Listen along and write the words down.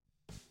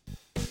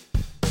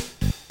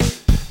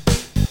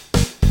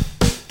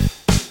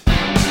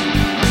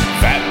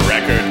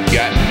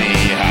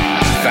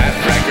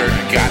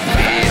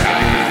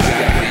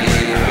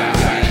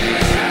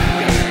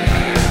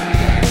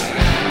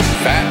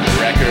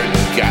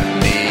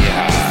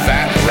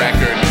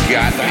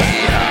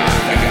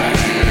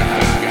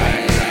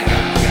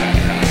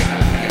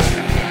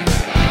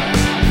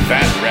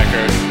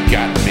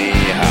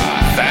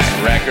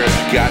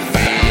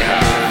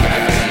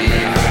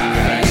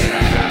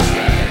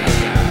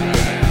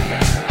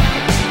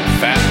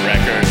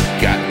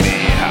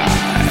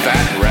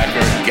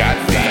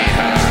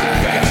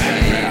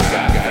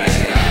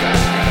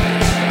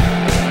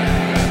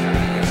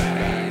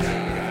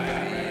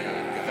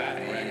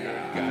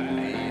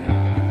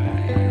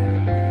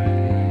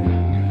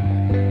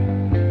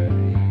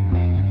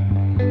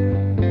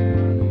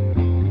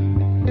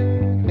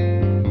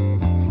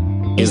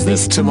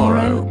This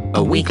Tomorrow,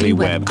 a weekly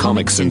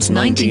webcomic since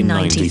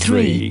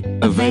 1993.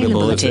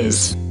 Available at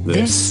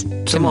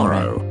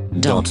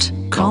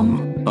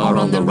thistomorrow.com. Are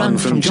on the run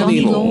from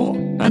Johnny Law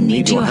and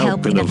need your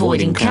help in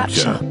avoiding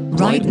capture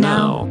right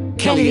now.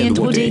 Kelly and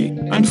Woody,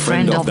 and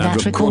friend of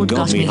that Record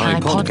Got Me High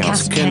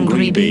podcast, Ken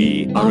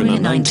Greeby, are in a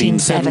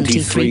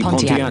 1973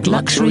 Pontiac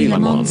luxury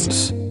Le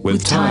Mans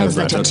with tires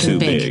that are too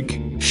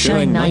big,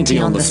 showing 90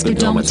 on the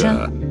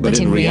speedometer, but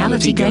in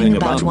reality going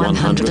about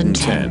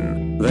 110.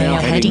 They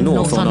are heading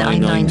north on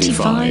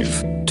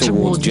I-95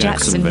 towards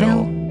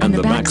Jacksonville, and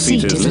the back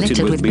seat is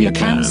littered with beer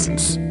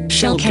cans,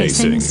 shell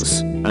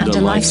casings, and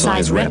a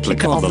life-size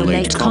replica of the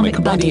late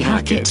comic Buddy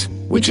Hackett,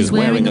 which is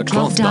wearing a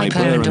cloth diaper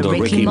and a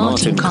Ricky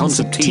Martin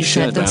concert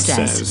t-shirt that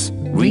says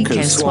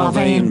Rico Suave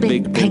in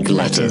big pink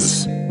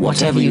letters.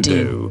 Whatever you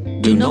do,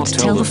 do not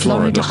tell the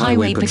Florida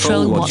Highway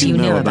Patrol what you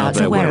know about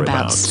their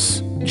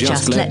whereabouts.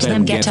 Just let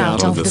them get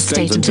out of the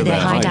state and to their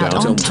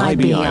hideout on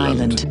Tybee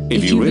Island.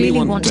 If you really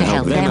want to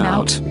help them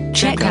out,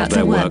 check out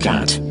their work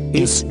at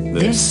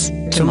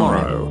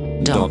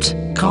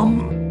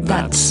isthistomorrow.com.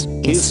 That's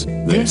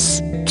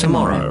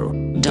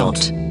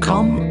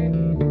isthistomorrow.com.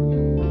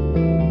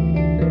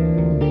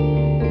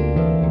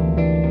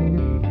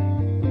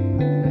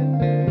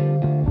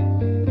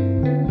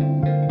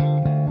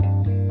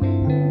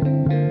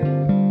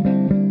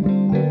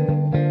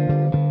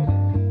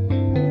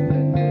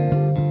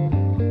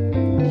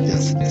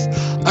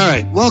 All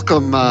right,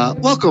 welcome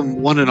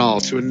one and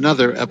all to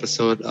another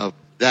episode of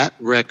That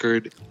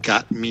Record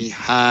Got Me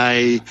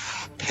High,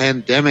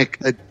 Pandemic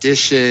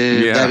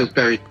Edition. Yeah. That is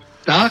Barry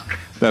Stock.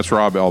 That's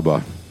Rob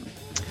Elba.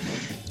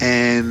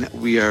 And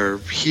we are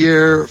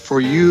here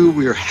for you.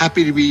 We are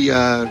happy to be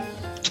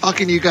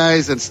talking to you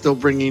guys and still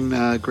bringing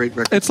great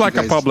records. It's like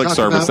a public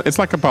service. About. It's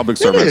like a public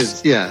It service.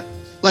 is, yeah.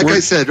 Like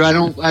I said, I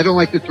don't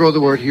like to throw the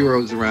word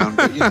heroes around.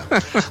 But, you know.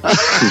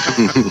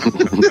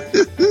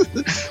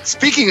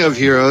 Speaking of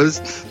heroes,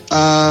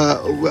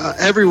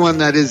 everyone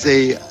that is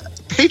a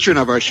patron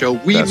of our show,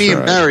 That's me right.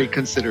 and Barry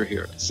consider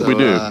heroes. So, We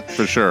do,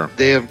 for sure.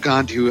 They have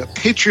gone to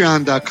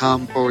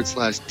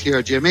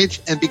patreon.com/TRGMH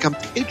and become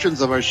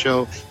patrons of our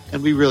show,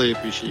 and we really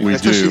appreciate it. We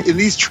Especially do. in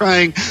these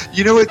trying,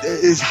 you know what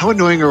is how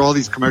annoying are all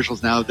these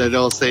commercials now that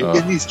all say,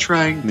 in these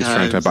trying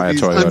times, to buy a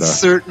these Toyota.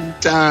 uncertain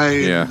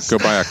times. Yeah, go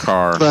buy a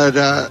car. But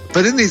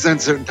in these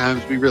uncertain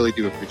times, we really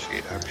do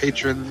appreciate our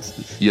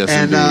patrons. Yes,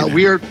 and indeed.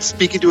 we are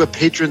speaking to a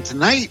patron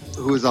tonight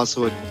who is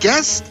also a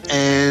guest.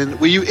 And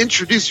will you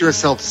introduce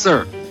yourself,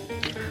 sir?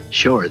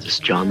 Sure, this is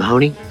John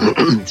Mahoney.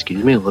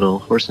 Excuse me, a little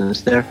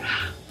hoarseness there.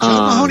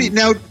 John Mahoney.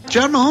 Now,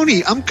 John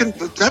Mahoney,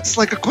 that's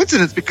like a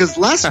coincidence because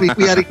last week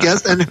we had a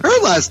guest and her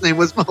last name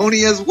was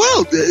Mahoney as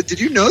well. Did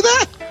you know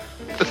that?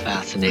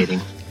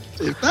 Fascinating.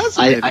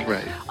 Fascinating,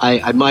 right?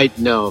 I might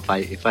know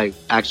if I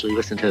actually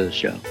listen to the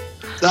show.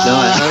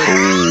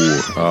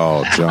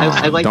 Oh, John.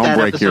 I like Don't that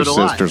break your episode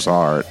a lot. sister's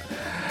heart.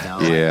 No,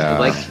 Yeah.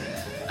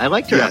 I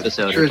liked her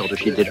episode. Trish- I told her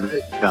she did a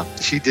great job.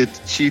 She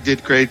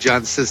did great.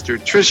 John's sister,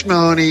 Trish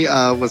Mahoney,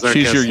 was our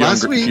She's guest your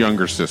last week.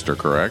 younger sister,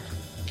 correct?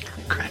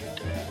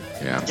 Correct.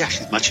 Yeah. Yeah,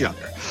 she's much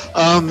younger.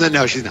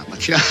 No, she's not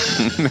much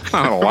younger.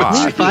 Not a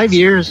lot. 5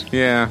 years.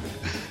 Yeah.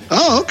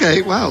 Oh,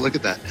 okay. Wow, look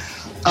at that.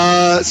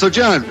 So,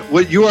 John,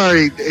 you are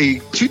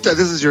this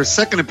is your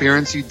second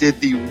appearance. You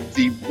did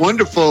the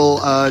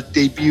wonderful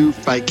debut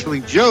by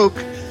Killing Joke,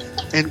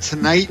 and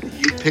tonight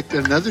you picked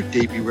another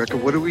debut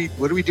record. What are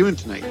we doing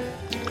tonight?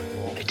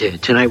 I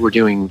did. Tonight we're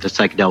doing the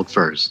Psychedelic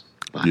Furs.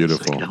 by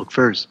Beautiful. Psychedelic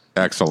Furs.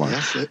 Excellent.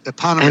 Yes,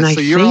 eponymous. And I so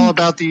you're think- all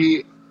about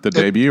the The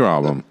debut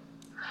album.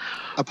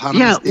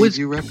 eponymous Yeah,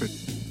 debut record.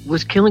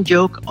 Was Killing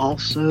Joke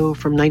also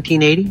from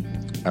 1980?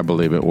 I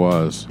believe it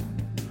was.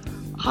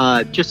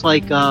 Just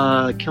like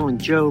Killing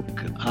Joke,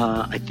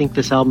 I think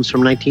this album's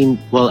from I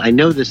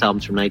know this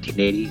album's from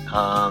 1980.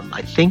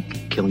 I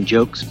think Killing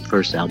Joke's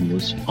first album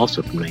was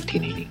also from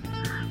 1980.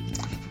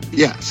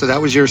 Yeah, so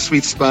that was your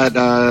sweet spot,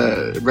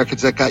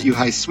 records that got you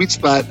high sweet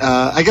spot.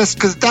 I guess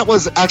because that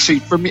was actually,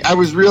 for me, I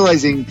was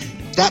realizing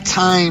that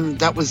time,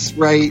 that was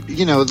right,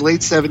 the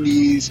late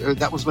 70s, or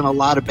that was when a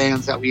lot of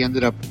bands that we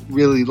ended up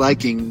really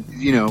liking,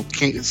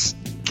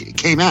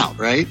 came out,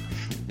 right?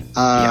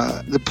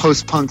 The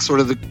post-punk, sort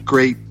of the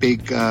great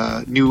big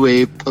new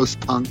wave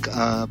post-punk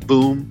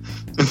boom,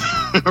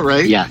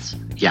 right? Yes.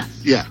 Yeah.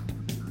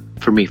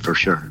 For me, for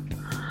sure.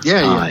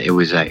 Yeah. It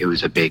was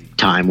a big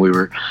time. We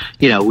were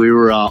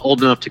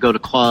old enough to go to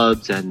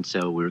clubs, and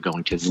so we were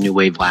going to the New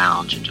Wave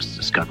Lounge and just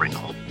discovering a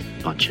whole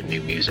bunch of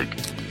new music.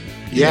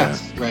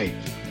 Yes, right.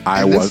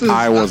 I And this is,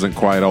 wasn't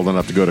quite old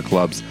enough to go to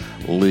clubs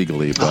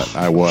legally, but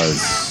I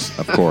was,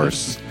 of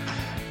course,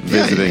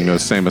 visiting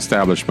those same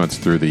establishments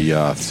through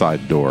the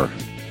side door.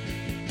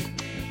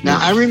 Now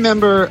I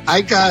remember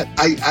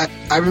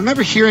I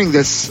remember hearing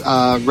this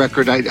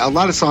record. A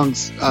lot of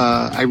songs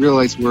I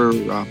realized were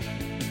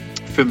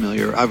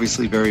familiar,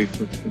 obviously very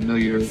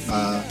familiar.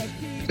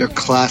 They're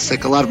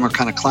classic. A lot of them are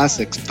kind of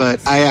classics,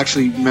 but I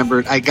actually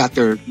remembered I got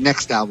their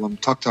next album,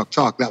 Talk Talk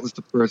Talk. That was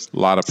the first A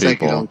lot of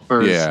people. Psychedelic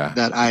Furs Yeah.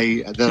 that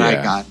I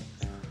got.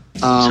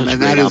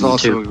 and that is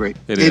also a great.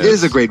 It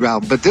is a great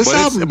album, but this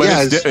album,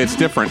 it's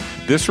different.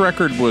 This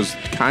record was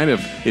kind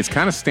of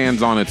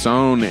stands on its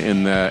own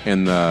in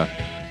the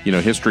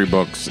history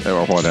books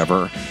or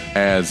whatever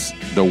as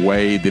the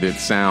way that it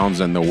sounds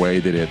and the way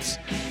that it's.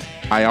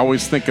 I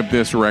always think of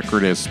this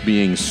record as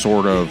being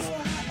sort of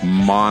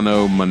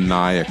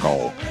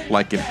monomaniacal,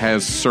 like it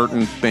has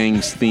certain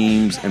things,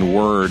 themes, and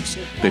words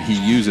that he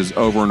uses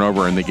over and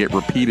over, and they get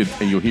repeated,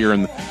 and you'll hear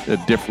in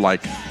the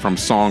like from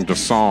song to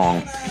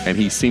song, and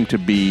he seemed to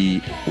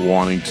be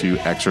wanting to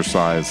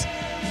exercise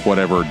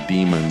whatever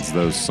demons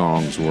those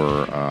songs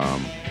were,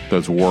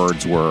 those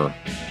words were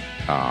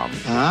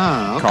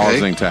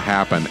causing to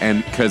happen.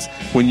 And because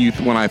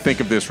when I think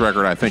of this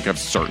record, I think of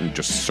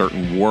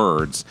certain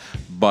words.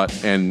 But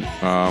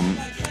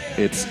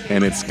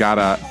it's got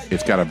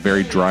a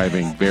very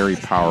driving, very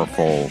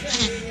powerful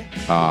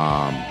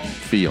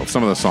feel.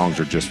 Some of the songs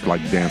are just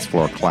like dance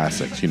floor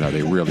classics.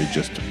 They really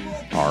just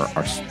are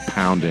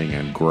pounding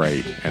and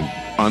great and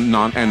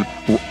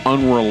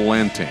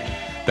unrelenting.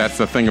 That's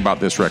the thing about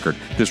this record.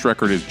 This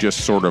record is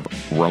just sort of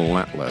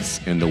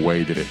relentless in the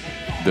way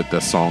that the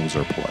songs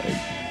are played.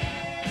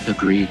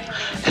 Agreed.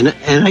 And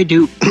I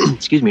do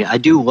excuse me, I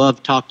do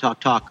love Talk Talk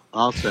Talk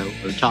also,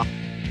 or Talk.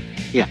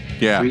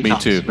 Yeah, me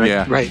talks, too. Right?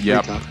 Yeah, right.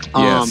 Yep.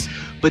 Yes.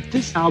 But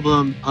this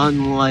album,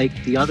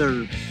 unlike the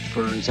other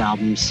Furs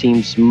albums,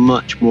 seems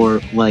much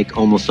more like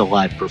almost a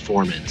live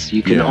performance.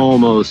 You can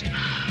almost,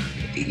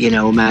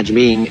 imagine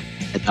being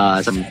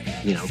at some,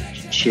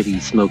 shitty,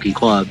 smoky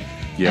club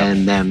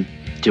and them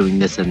doing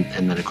this, and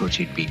then of course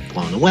you'd be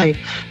blown away.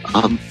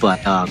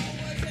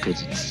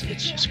 Because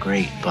it's just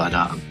great. But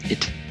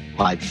it's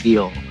live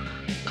feel.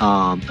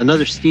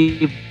 Another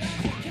Steve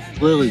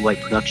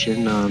Lillywhite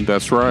production.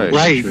 That's right.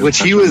 Right, which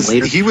he was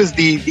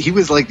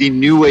like the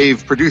new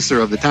wave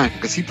producer of the time,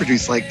 because he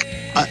produced like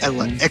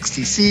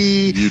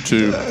XTC,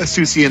 U2,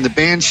 Susie and the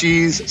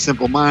Banshees,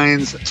 Simple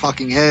Minds,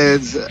 Talking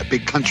Heads,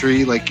 Big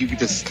Country. Like you could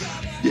just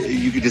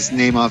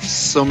name off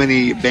so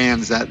many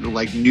bands that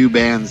like new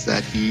bands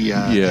that he.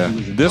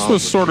 This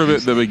was sort of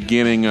at the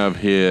beginning of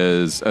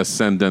his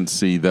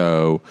ascendancy,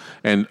 though,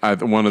 and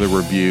one of the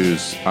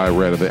reviews I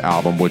read of the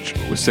album, which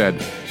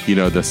said,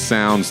 the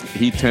sounds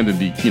he tended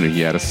to, he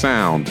had a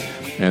sound,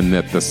 and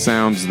that the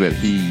sounds that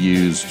he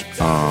used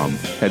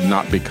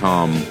hadn't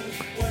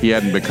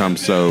become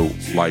so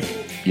like,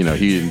 he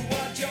didn't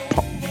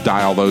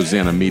dial those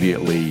in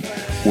immediately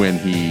when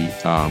he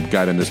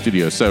got in the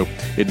studio. So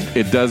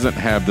it doesn't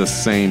have the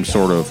same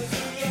sort of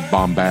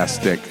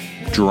bombastic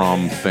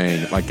drum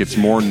thing. Like, it's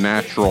more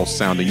natural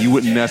sounding. You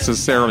wouldn't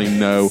necessarily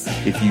know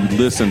if you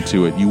listened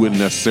to it. You wouldn't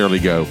necessarily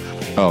go,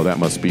 oh, that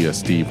must be a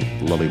Steve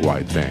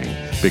Lillywhite thing.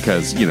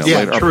 Because,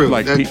 later, true.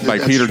 like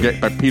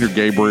Peter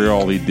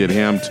Gabriel, he did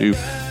him too.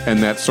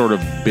 And that sort of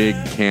big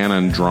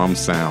canon drum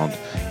sound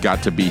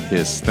got to be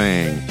his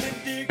thing.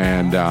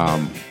 And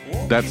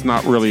that's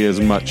not really as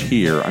much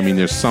here. I mean,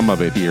 there's some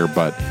of it here,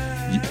 but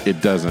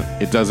it doesn't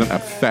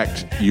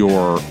affect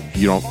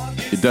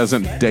it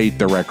doesn't date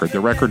the record. The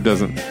record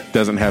doesn't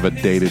have a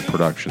dated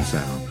production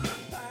sound.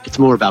 It's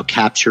more about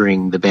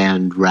capturing the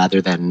band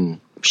rather than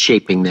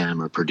shaping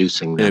them or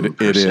producing them.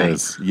 It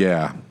is,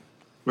 yeah.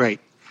 Right.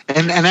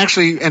 And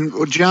actually,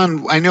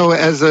 John, I know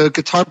as a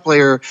guitar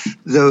player,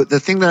 the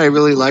thing that I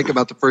really like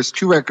about the first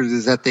two records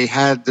is that they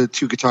had the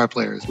two guitar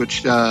players,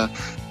 which Roger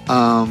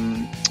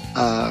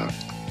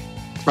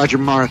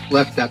Marth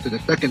left after the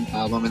second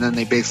album, and then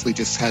they basically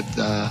just had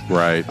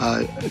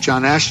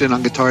John Ashton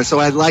on guitar.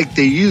 So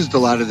they used a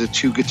lot of the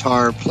two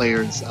guitar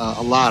players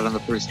a lot on the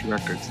first two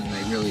records, and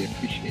I really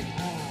appreciated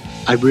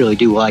it. I really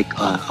do like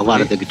a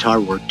lot of the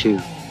guitar work too.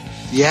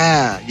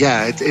 Yeah,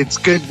 it's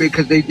good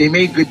because they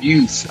made good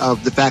use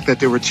of the fact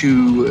that there were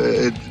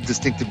two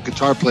distinctive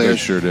guitar players. They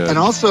sure did. And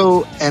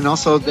also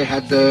they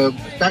had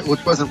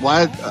which wasn't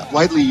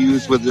widely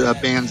used with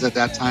bands at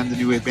that time, the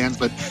new wave bands,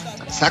 but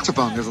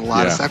saxophone. There's a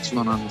lot of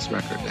saxophone on this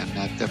record, and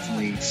that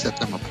definitely set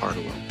them apart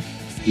a little.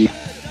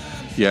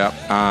 Yeah.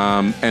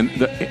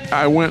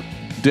 I went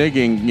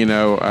digging.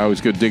 I was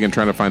good digging,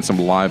 trying to find some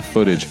live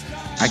footage.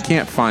 I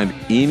can't find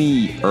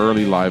any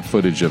early live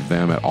footage of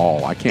them at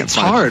all. It's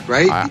hard,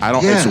 right? I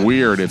don't. It's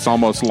weird. It's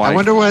almost like, I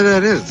wonder why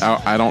that is.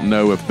 I don't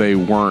know if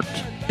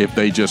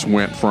they just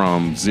went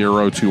from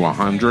 0 to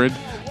 100.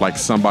 Like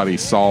somebody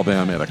saw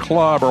them at a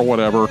club or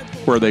whatever,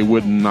 where they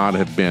would not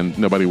have been.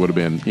 Nobody would have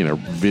been,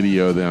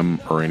 video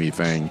them or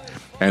anything.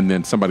 And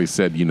then somebody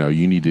said, you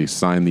need to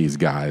sign these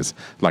guys,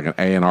 like an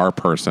A&R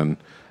person.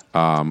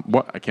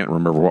 I can't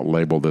remember what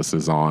label this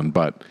is on,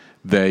 but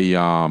they.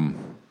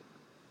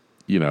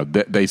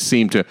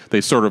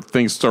 Things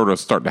sort of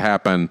start to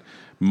happen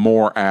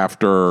more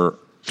after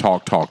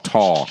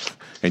Talk,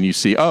 and you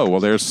see, oh, well,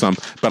 there's some,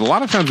 but a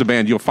lot of times a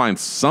band, you'll find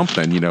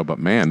something, but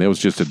man, it was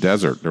just a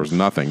desert. There was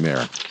nothing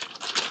there.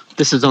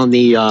 This is on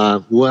the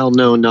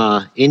well-known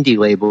indie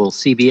label,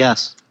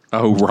 CBS.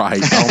 Oh,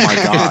 right. Oh, my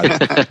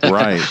God.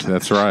 Right.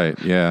 That's right.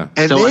 Yeah.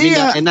 And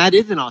and that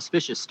is an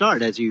auspicious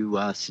start, as you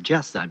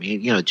suggest. I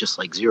mean, just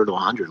like 0 to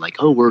 100, like,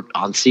 oh, we're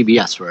on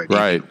CBS right now.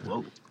 Right.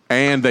 Whoa.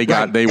 And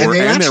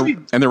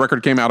the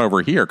record came out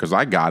over here because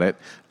I got it.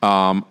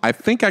 I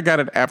think I got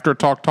it after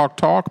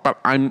Talk, but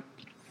I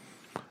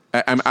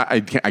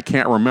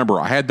can't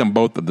remember. I had them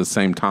both at the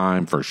same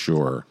time for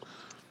sure.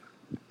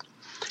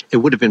 It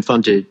would have been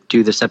fun to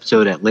do this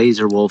episode at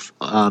Laser Wolf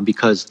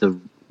because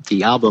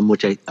the album,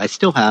 which I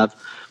still have,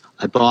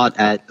 I bought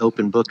at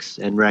Open Books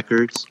and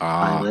Records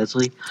by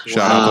Leslie.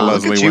 Shout out to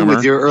Leslie look at you Wimmer.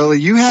 with your early.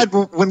 You had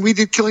when we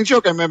did Killing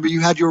Joke. I remember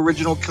you had your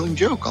original Killing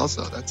Joke.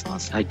 Also, that's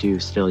awesome. I do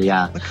still,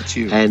 yeah. Look at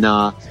you.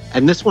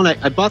 And this one,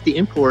 I bought the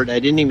import. I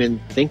didn't even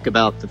think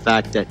about the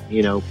fact that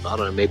I don't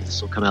know, maybe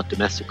this will come out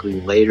domestically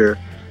later.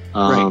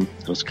 Right.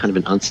 I was kind of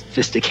an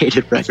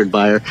unsophisticated record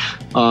buyer.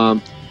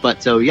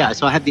 But so I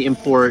have the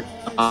import,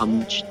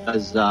 which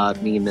does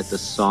mean that the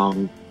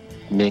song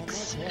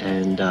mix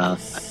and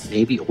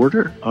maybe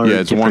order are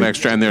it's different. one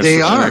extra, and there's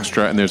an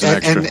extra, and there's an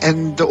extra.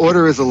 And the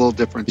order is a little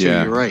different too.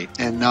 Yeah. You're right.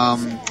 And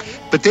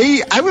but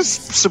I was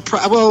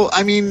surprised. Well,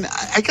 I mean,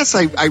 I guess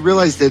I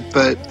realized it,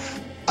 but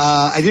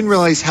I didn't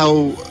realize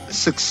how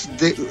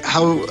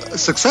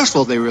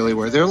successful they really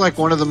were. They're like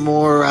one of the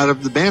more out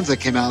of the bands that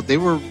came out. They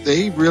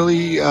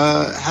really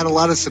had a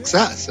lot of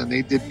success, and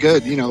they did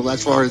good.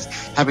 As far as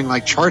having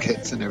like chart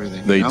hits and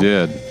everything. They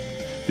did.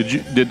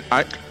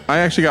 I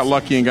actually got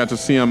lucky and got to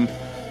see them.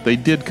 They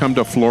did come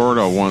to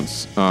Florida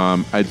once.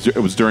 It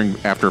was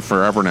after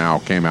Forever Now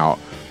came out,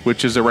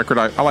 which is a record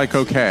I like.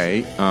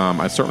 Okay,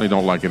 I certainly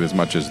don't like it as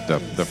much as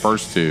the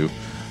first two,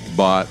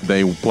 but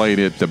they played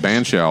it to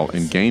Bandshell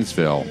in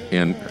Gainesville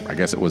in, I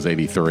guess it was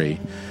 '83,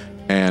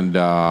 and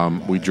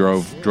we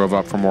drove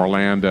up from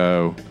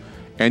Orlando,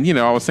 and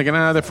I was thinking,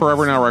 the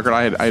Forever Now record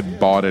I had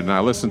bought it and I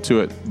listened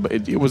to it, but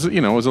it was a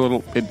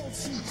little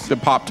the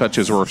pop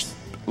touches were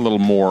a little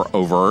more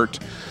overt.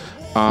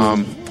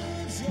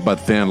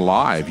 But then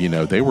live,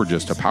 they were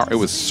just a power. It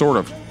was sort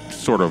of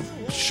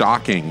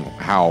shocking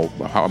how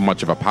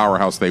much of a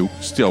powerhouse they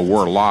still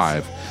were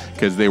live,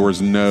 because there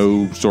was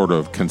no sort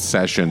of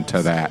concession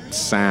to that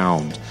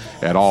sound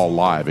at all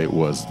live. It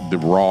was the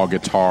raw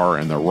guitar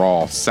and the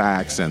raw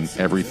sax and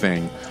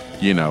everything,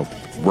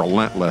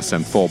 relentless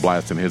and full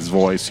blast, and his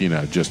voice,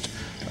 just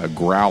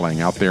growling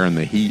out there in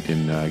the heat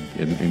in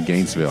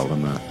Gainesville.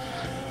 And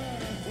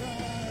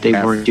they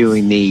weren't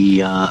doing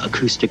the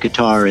acoustic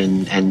guitar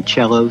and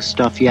cello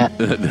stuff yet.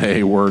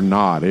 They were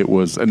not. It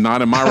was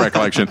not in my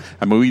recollection.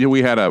 I mean,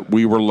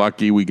 we were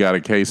lucky. We got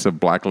a case of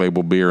Black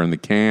Label beer in the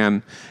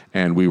can,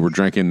 and we were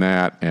drinking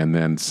that. And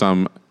then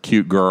some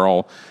cute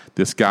girl,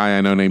 this guy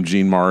I know named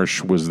Gene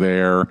Marsh, was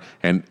there,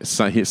 and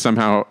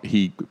somehow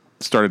he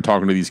started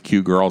talking to these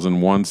cute girls,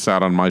 and one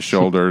sat on my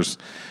shoulders.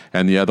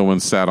 And the other one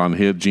sat on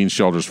Gene's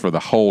shoulders for the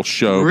whole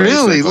show.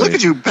 Really? Basically. Look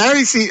at you,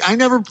 Barry. See, I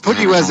never put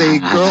you as a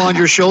girl on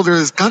your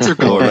shoulders concert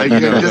goer. Right?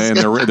 And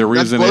the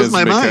reason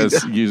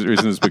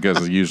is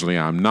because usually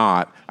I'm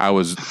not. I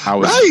was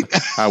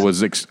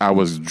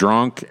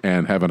drunk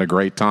and having a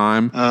great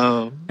time.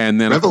 Oh,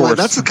 and then of course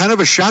that's kind of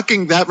a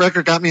shocking. That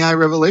record got me high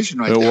revelation.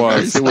 Right?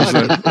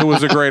 It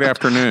was a great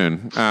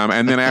afternoon.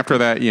 And then after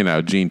that,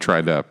 Gene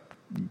tried to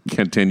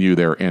continue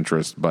their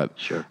interest, but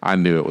sure. I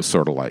knew it was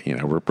sort of like,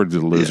 we're pretty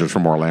losers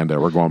from Orlando.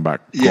 We're going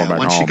back. Yeah, going back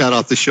once home. she got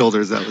off the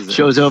shoulders, that was it.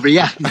 Show's over.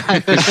 Yeah,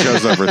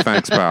 show's over.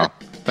 Thanks, pal.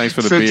 Thanks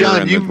for the beer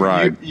John, and the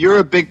ride. You're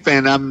a big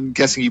fan. I'm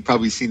guessing you've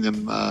probably seen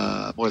them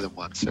more than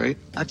once, right?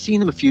 I've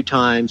seen them a few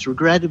times.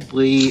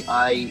 Regrettably,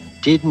 I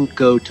didn't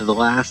go to the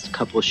last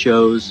couple of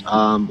shows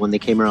when they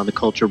came around the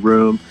Culture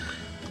Room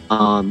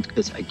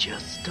because I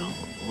just don't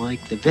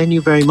like the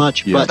venue very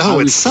much. Yeah. But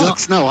it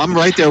sucks. No, I'm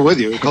right there with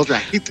you. Culture. I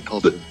hate the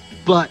Culture.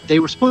 But they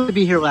were supposed to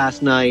be here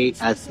last night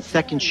as the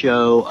second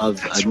show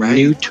of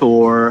new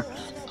tour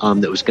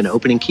that was going to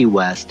open in Key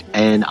West,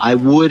 and I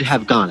would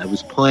have gone. I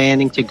was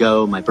planning to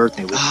go. My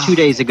birthday was 2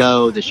 days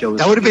ago. The show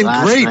was that would have been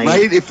great, night.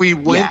 Right? If we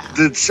went,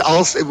 we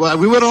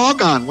would have all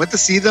gone. Went to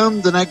see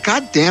them. Then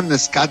God damn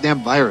this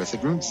goddamn virus!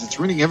 It's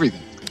ruining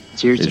everything.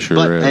 Seriously, it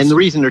sure is. And the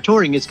reason they're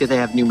touring is because they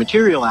have new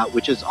material out,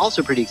 which is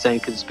also pretty exciting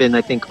because it's been,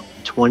 I think,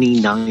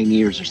 29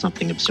 years or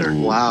something absurd.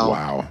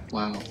 Wow.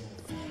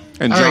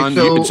 And John,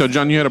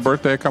 John, you had a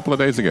birthday a couple of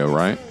days ago,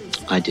 right?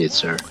 I did,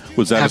 sir.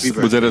 Was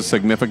it a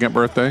significant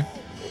birthday?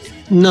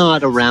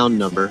 Not a round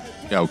number.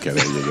 Okay,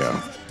 there you go.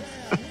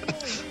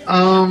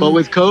 But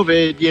with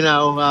COVID,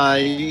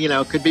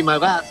 could be my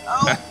last.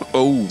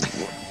 Oh.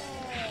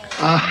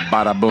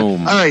 Bada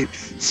boom. All right.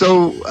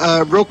 So,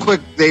 real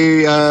quick,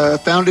 they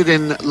founded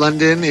in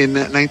London in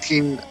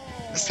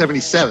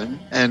 1977,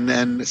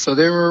 and so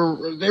they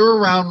were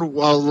around a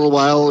little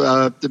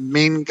while. The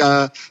main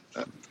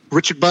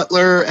Richard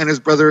Butler and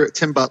his brother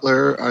Tim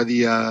Butler are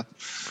the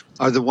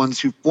ones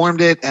who formed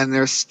it, and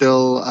they're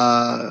still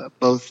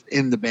both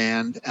in the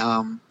band.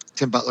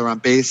 Tim Butler on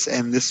bass,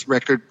 and this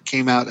record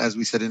came out, as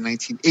we said, in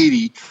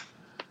 1980.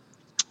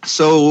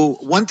 So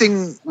one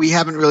thing we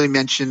haven't really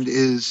mentioned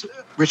is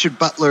Richard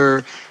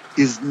Butler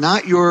is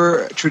not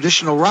your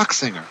traditional rock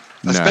singer,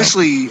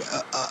 especially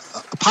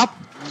pop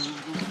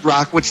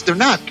rock, which they're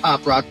not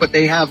pop rock, but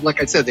they have,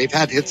 like I said, they've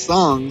had hit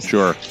songs.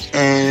 Sure.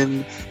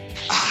 And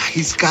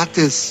he's got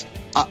this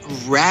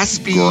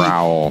raspy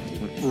growl.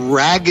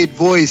 ragged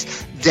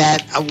voice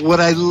that what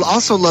I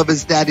also love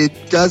is that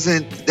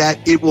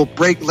it will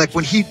break, like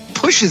when he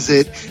pushes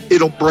it,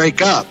 it'll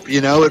break up,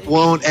 it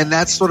won't. And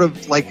that sort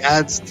of like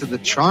adds to the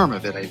charm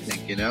of it, I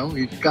think,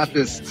 He's got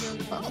this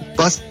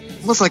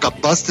almost like a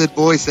busted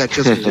voice that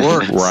just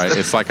works. Right.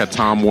 It's like a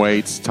Tom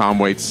Waits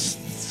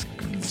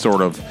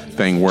sort of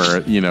thing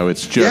where,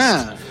 it's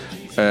just,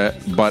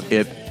 but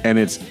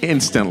it's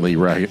instantly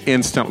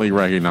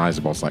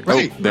recognizable. It's like,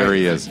 right, oh, there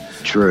he is.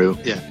 True.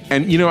 Yeah.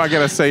 And, I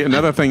got to say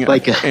another thing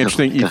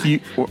interesting. If you,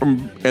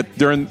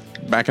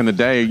 back in the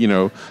day,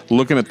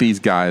 looking at these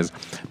guys,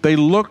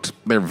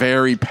 they're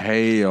very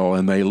pale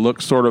and they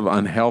look sort of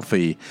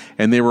unhealthy.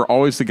 And they were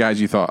always the guys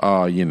you thought,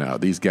 oh,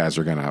 these guys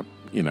are going to,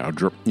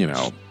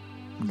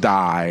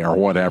 die or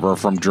whatever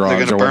from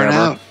drugs or whatever.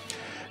 Out.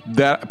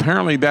 That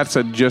apparently that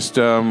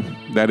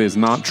is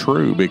not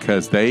true,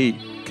 because they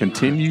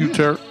continue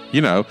to,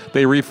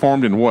 they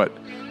reformed in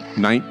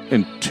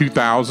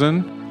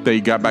 2000.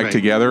 They got back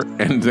together,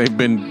 and they've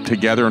been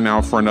together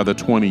now for another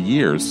 20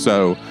 years.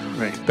 So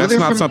that's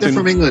not something. They're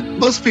from England.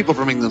 Most people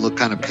from England look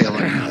kind of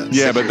paler.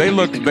 Yeah, but they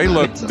look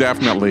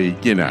definitely,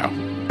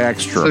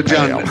 extra so,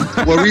 John,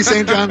 pale. What were you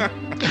saying, John?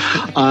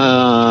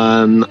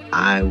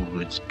 I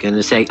was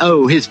gonna say,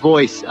 his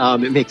voice.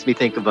 It makes me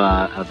think of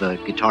a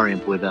guitar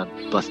amp with a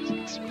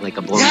busted, like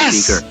a blown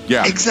speaker.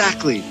 Yeah,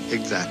 exactly.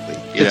 It's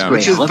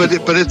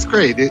great. But it's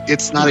great.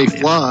 It's not a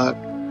flaw.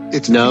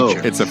 It's a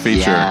feature. It's a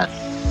feature. Yes.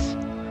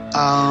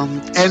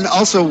 And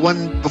also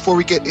before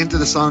we get into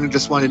the song, I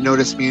just want to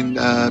notice, me and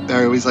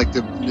Barry always like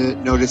to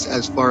notice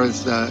as far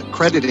as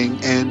crediting,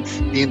 and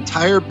the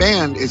entire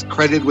band is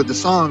credited with the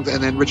songs,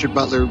 and then Richard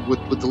Butler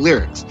with the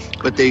lyrics.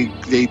 But they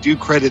do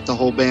credit the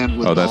whole band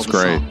with all the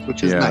songs,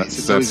 which is nice.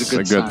 It's always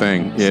a good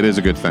thing. Yeah, it is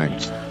a good thing.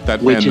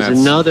 Which is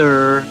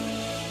another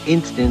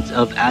instance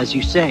of, as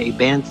you say,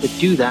 bands that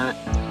do that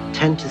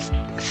tend to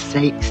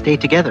stay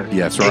together.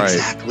 Yeah, that's right.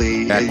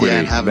 Exactly. Equity.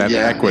 Equity.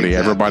 Exactly.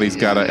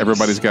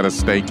 Everybody's got a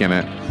stake in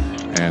it,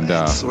 and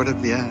sort of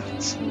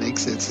it's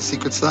a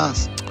secret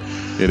sauce.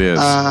 It is.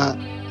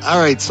 All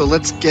right, so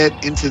let's get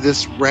into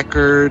this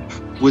record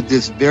with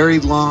this very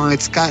long.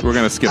 It's got. We're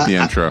gonna skip the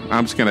intro.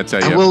 I'm just gonna tell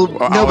you.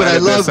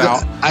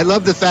 I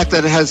love the fact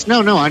that it has.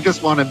 No. I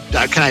just want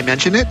to. Can I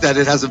mention it? That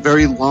it has a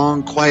very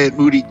long, quiet,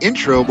 moody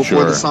intro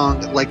before the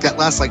song, like that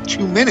lasts like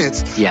 2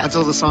 minutes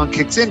until the song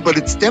kicks in. But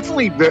it's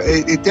definitely.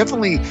 It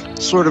definitely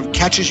sort of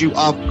catches you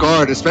off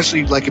guard,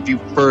 especially like if you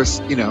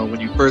first,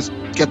 when you first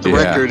get the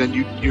record and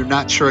you're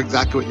not sure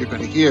exactly what you're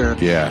going to hear.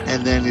 Yeah.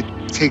 And then it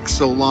takes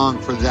so long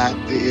for that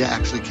to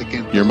actually kick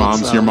in. Your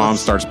mom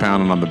starts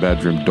pounding on the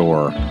bedroom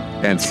door,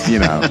 and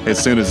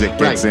as soon as it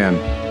kicks in.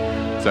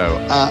 So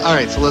all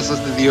right, so let's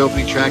listen to the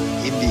opening track,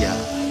 India.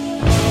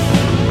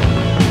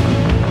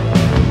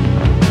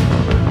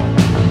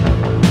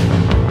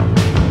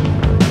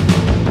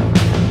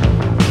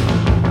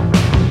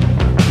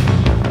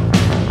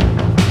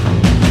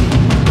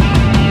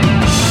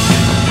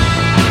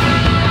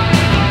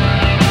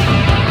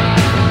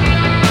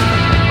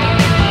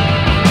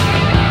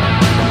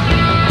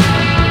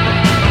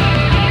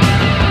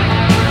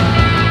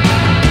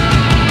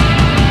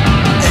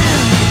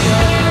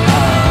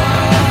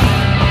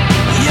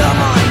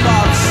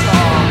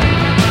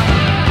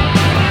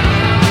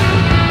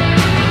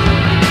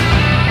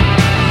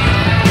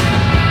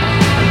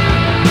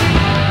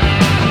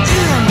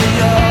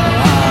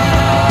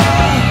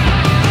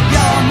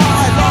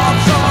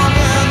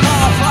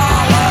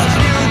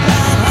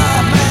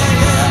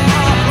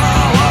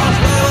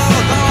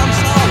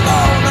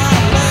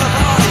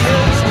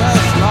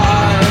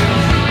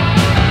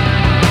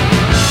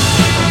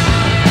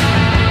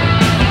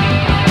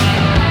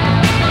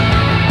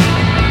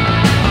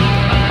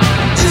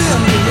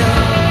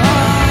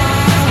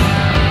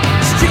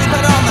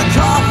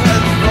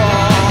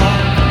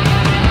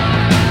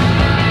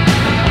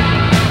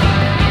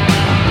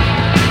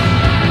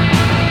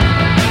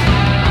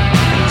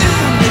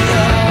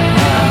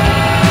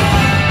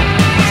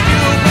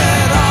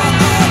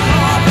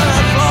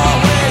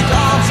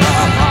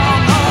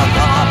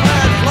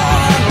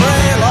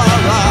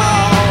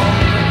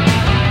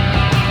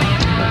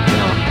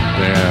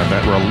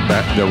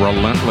 The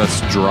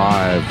relentless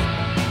drive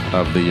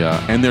of the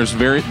and there's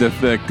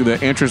the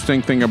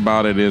interesting thing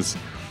about it is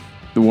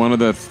one of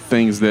the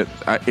things that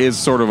is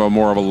sort of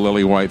more of a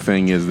Lily White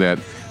thing is that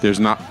there's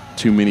not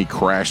too many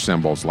crash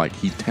cymbals. Like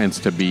he tends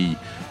to be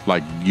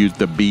like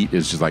the beat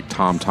is just like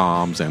tom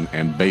toms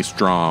and bass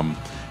drum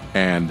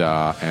and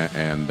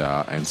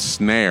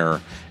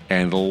snare,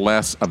 and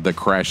less of the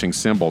crashing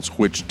cymbals,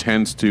 which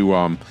tends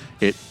to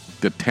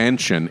the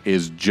tension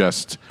is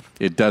just.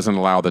 It doesn't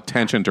allow the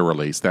tension to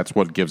release. That's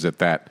what gives it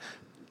that,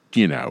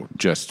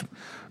 just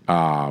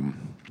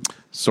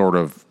sort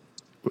of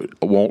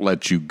won't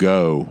let you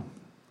go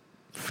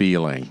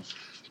feeling.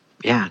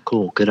 Yeah,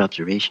 cool. Good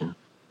observation.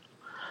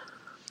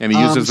 And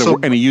he uses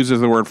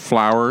the word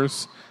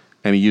flowers,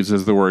 and he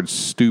uses the word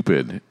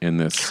stupid in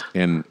the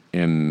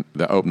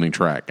opening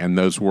track, and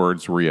those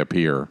words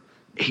reappear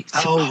He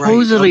Oh, right.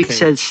 supposedly Okay.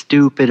 says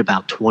stupid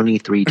about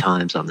 23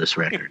 times on this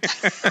record.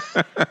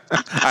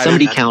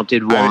 Somebody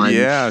counted one.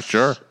 Yeah,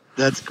 sure.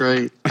 That's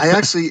great.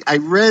 I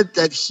read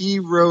that he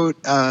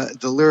wrote the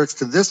lyrics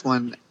to this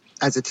one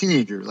as a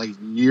teenager, like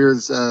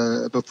years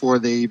before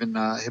they even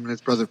him and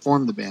his brother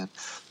formed the band.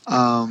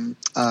 And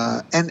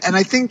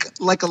I think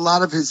like a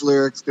lot of his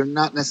lyrics, they're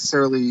not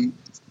necessarily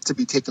to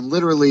be taken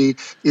literally.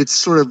 It's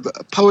sort of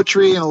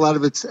poetry, and a lot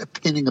of it's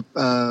painting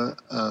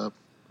a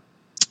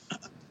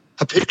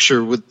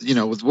picture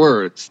with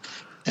words.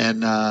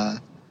 And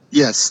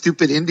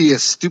stupid India,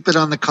 stupid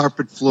on the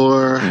carpet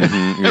floor.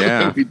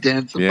 Yeah. We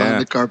dance upon Yeah.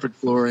 the carpet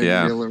floor and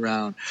Yeah. reel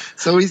around.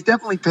 So he's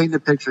definitely painting a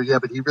picture,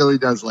 but he really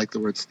does like the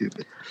word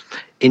stupid.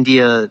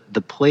 India,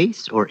 the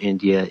place, or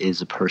India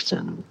is a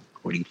person?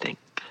 What do you think?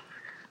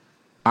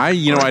 I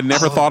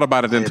never thought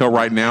about it until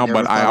right now, never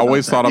but I thought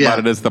always about thought that. about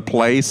Yeah. it as the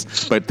place.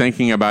 But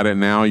thinking about it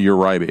now, you're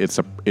right. It's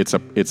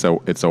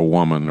a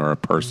woman or a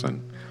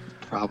person.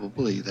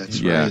 Probably, that's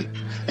Yeah. right.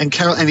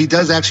 And he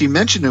does actually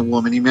mention a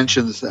woman. He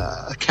mentions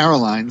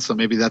Caroline, so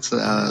maybe that's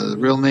the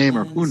real name,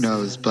 or who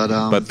knows.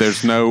 But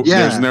there's no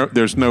Yeah.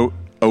 there's no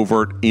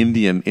overt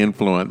Indian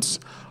influence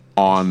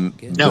on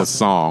No. the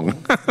song.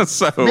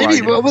 So maybe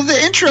I- well the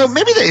intro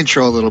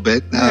a little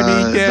bit.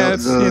 Maybe, yeah,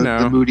 it's,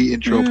 the moody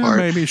intro part.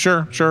 Maybe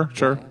sure.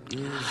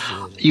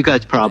 You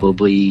guys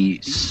probably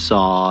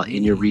saw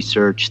in your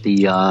research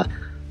the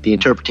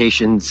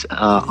interpretations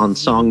on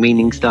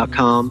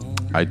songmeanings.com.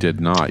 I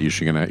did not. You're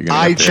gonna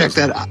I have to checked ask.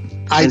 that out.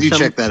 I And do some-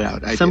 check that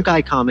out. I Some do.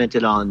 guy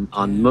commented on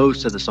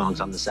most of the songs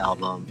on this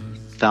album,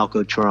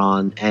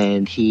 Falcotron,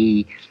 and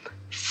he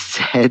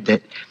said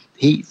that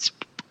he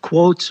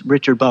quotes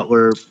Richard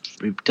Butler.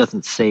 It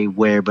doesn't say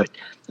where, but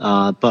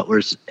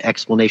Butler's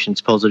explanation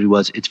supposedly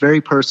was, "It's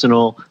very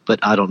personal, but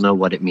I don't know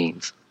what it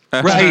means."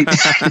 Right,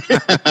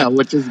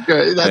 which is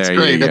good. That's There you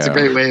great. That's a go.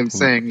 grein way of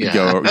saying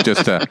Go,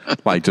 just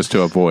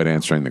to avoid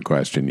answering the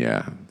question.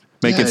 Yeah,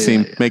 make Yeah,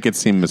 it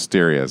seem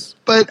mysterious.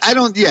 But I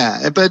don't.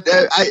 Yeah, but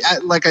I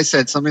like I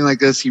said, something like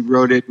this. He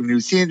wrote it when he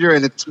was a teenager,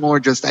 and it's more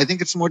just. I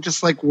think it's more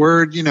just like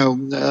words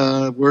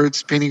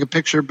painting a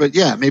picture. But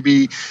yeah,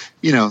 maybe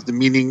the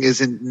meaning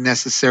isn't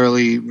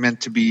necessarily meant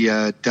to be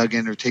dug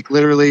in or take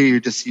literally. You're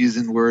just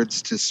using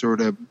words to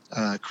sort of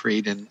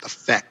create an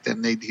effect,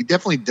 and he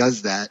definitely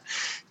does that.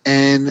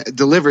 And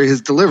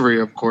his delivery,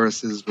 of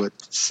course, is what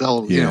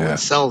sells. Yeah. What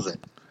sells it.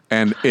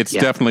 And it's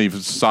definitely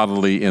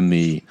solidly in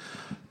the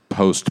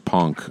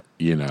post-punk,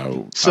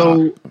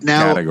 So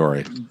now-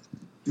 category.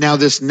 Now,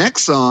 this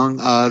next song,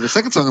 the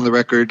second song on the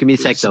record. Give me a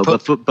sec though,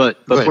 but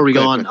before we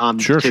go ahead. on,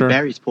 Sure, to sure.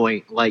 Barry's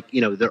point,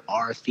 there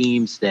are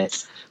themes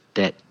that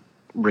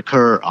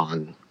recur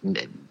on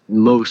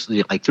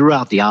mostly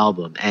throughout the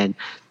album, and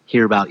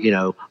hear about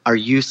our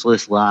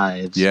useless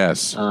lives.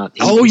 Yes. He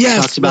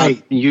yes, talks about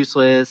right.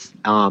 useless.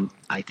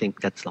 I think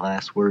that's the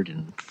last word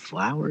in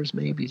Flowers,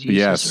 maybe is useless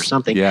Yes, or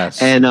something.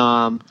 yes. And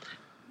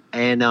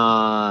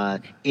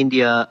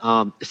India,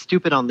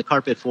 stupid on the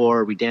carpet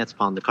floor. We dance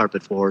upon the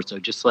carpet floor. So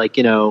just fuck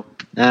it all.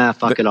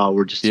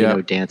 We're just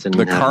dancing.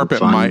 The and having carpet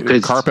fun, might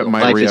 'cause life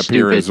is reappear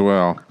stupid. as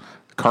well.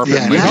 Carpet.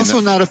 Yeah, may he's be also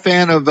not a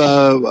fan of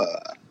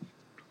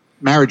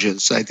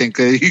marriages. I think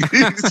he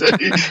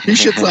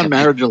shits on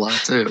marriage a lot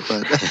too.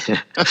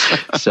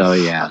 But So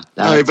yeah.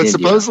 all right, but India.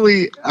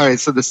 supposedly, all right.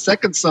 So the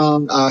second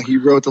song, he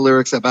wrote the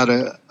lyrics about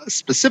a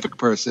specific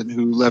person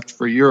who left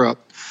for Europe,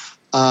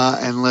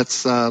 and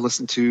let's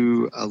listen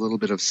to a little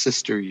bit of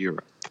Sister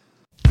Europe.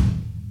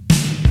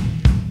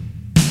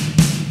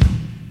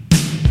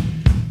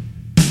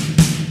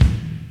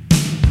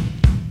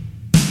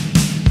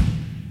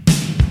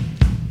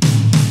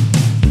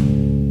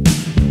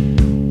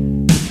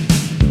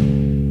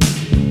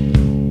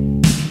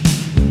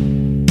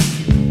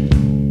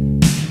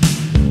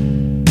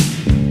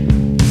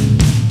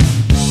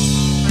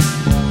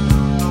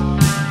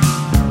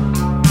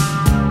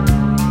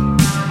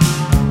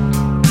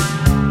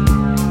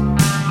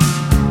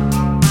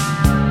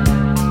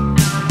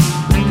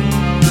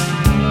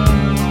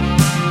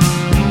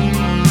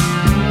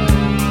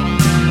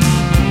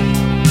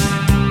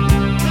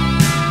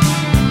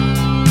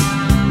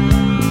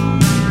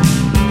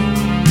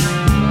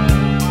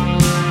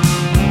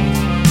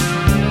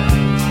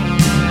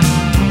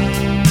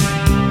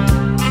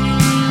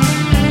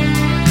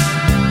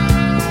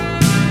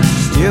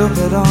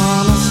 Stupid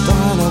on a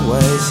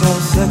Steinaway, so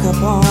sick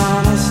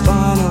upon a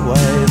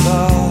Steinaway,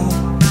 the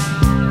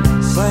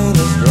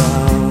sailors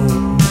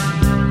drown.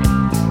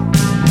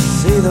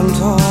 See them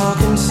talk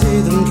and see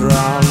them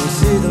drown,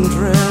 see them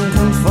drink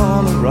and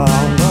fall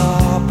around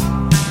up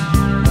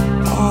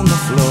on the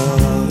floor.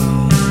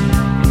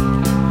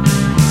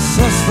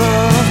 Sister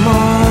of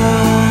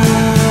mine,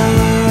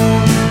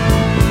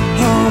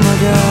 oh my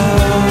God.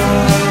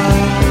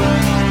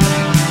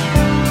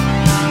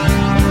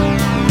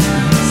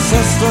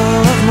 Sister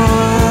of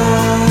mine.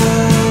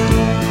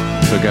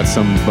 So got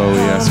some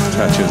Bowie-esque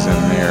touches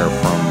in there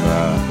from the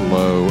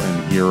Low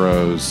and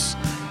Heroes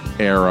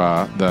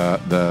era,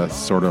 the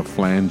sort of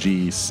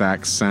flangey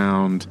sax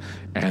sound,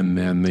 and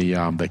then the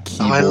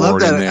keyboard. I love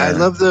that. in there. I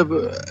love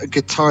the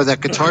guitar,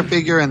 that guitar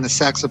figure and the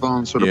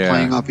saxophone sort of Yeah.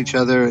 playing off each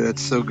other.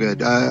 That's so good.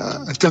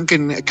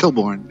 Duncan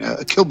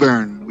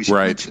Kilburn, we should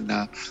Right.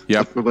 mention.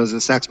 Yep. Was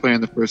a sax player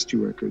in the first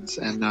two records,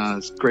 and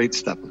it's great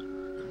stuff.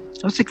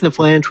 I was thinking the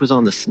flange was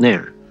on the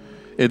snare.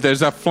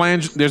 There's a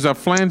flange. There's a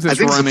flange that's I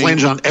think it's a running.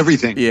 flange on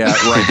everything. Yeah,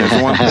 right.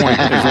 There's one point.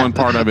 There's one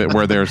part of it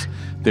where there's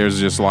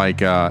just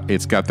like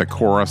it's got the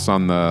chorus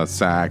on the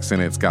sax,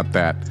 and it's got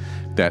that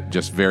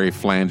just very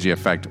flangey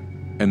effect,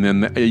 and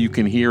then you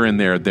can hear in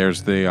there.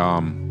 There's the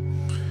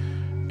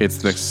it's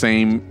the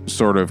same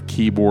sort of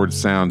keyboard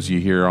sounds you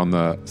hear on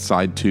the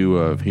side 2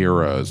 of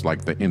Heroes,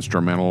 like the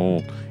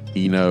instrumental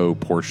Eno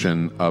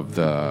portion of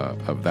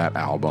that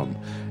album.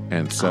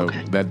 And so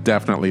that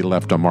definitely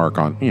left a mark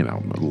on,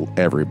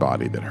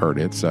 everybody that heard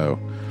it. So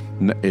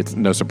it's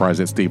no surprise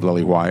that Steve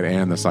Lillywhite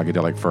and the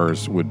Psychedelic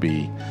Furs would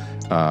be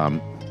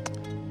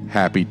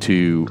happy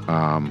to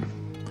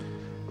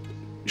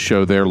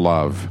show their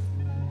love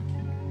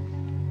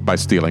by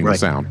stealing the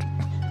sound.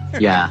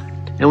 Yeah.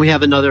 And we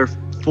have another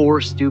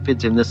 4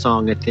 stupids in this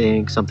song, I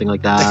think, something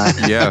like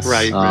that. Yes.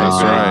 Right.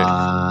 That's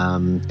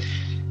right.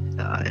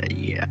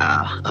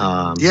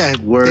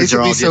 Words are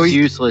all basically, just so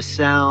useless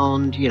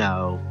sound,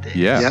 Yeah.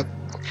 Yep.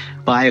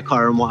 buy a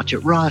car and watch it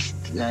rust.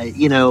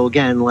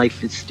 Again,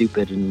 life is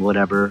stupid and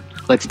whatever.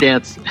 Let's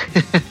dance.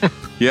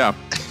 Yeah.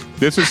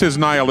 This is his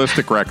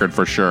nihilistic record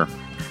for sure.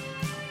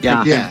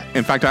 Yeah. Yeah.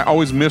 In fact, I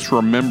always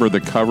misremember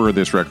the cover of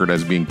this record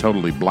as being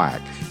totally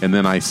black. And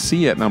then I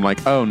see it and I'm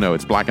like, oh no,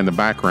 it's black in the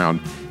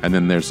background. And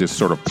then there's this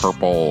sort of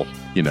purple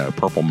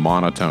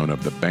monotone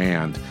of the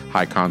band,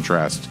 high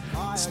contrast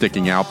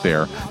sticking out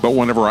there. But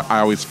whenever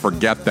I always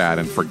forget that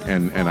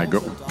and I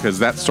go, because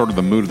that's sort of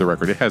the mood of the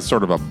record. It has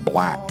sort of a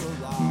black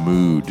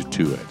mood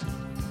to it.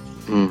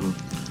 Mm-hmm.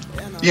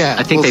 Yeah.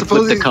 I think they flipped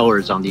the supposedly-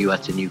 colors on the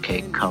US and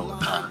UK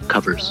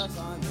covers.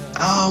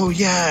 Oh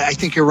yeah, I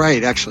think you're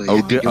right. Actually,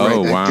 I think you're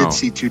right. Wow. I did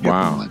see 2 different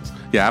Wow. ones.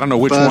 Yeah, I don't know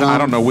which But, one. I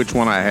don't know which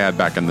one I had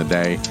back in the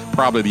day.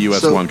 Probably the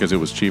U.S. one because it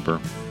was cheaper.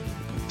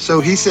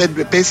 So he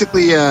said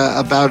basically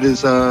about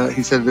his.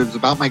 He said it was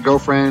about my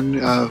girlfriend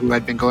who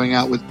I'd been going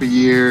out with for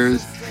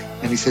years,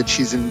 and he said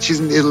she's in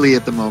Italy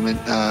at the moment.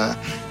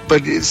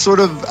 But it's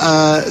sort of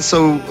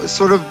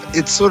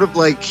it's sort of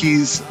like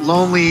he's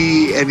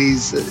lonely and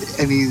he's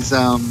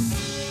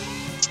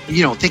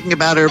thinking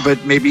about her,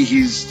 but maybe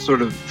he's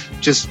sort of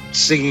just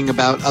singing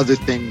about other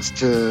things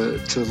to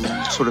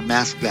sort of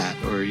mask that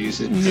or use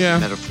it as a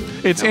metaphor.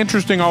 It's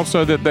interesting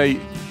also that they,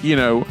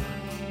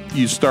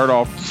 you start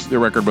off the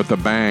record with a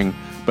bang,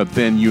 but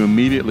then you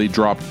immediately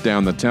drop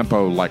down the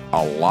tempo like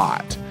a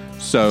lot.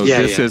 So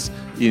this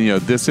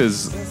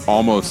is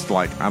almost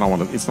like,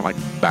 it's not like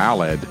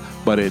ballad,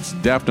 but it's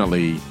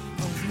definitely.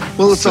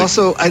 Well,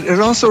 it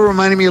also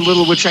reminded me a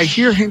little, which I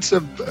hear hints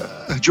of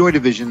Joy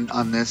Division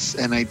on this,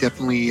 and I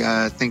definitely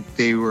think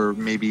they were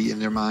maybe in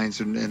their minds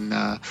in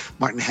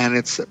Martin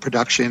Hannett's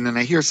production, and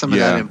I hear some of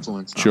that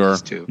influence on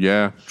this too.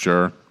 Yeah,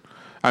 sure.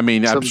 I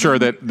mean, I'm sure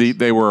that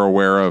they were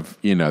aware of,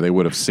 they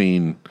would have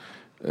seen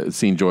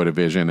Joy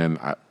Division, and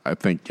I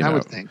think, I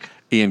would think.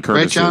 Ian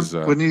Curtis right, John? is...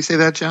 Wouldn't you say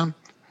that, John?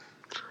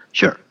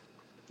 Sure.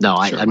 No,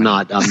 I'm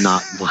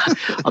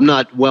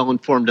not well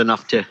informed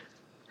enough to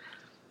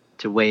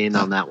weigh in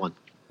on that one.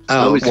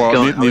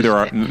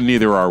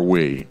 Neither are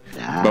we,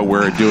 but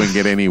we're doing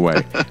it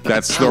anyway.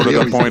 That's sort of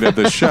the point of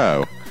the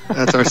show.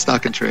 That's our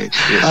stock and trade.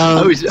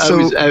 I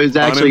was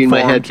actually in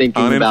my head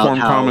thinking about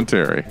how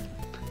commentary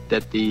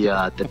that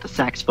the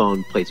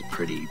saxophone plays a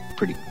pretty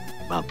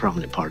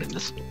prominent part in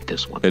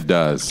this one. It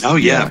does. Oh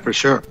yeah, for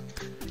sure.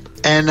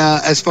 And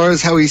as far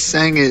as how he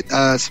sang it,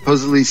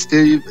 supposedly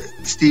Steve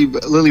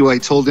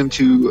Lillywhite told him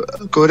to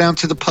go down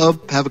to the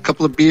pub, have a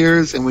couple of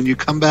beers, and when you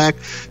come back,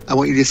 I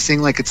want you to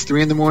sing like it's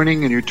 3 a.m.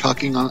 and you're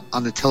talking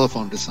on the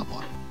telephone to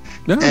someone.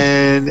 No.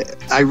 And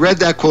I read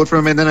that quote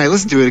from him, and then I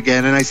listened to it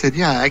again, and I said,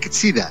 yeah, I could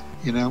see that,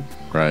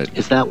 Right.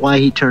 Is that why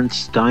he turned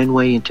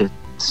Steinway into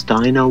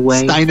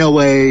Steinaway?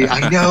 Steinaway,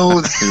 I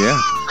know.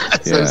 Yeah.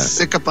 So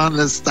sick up on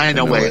the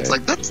Steinaway. It's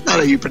like, that's not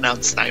how you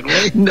pronounce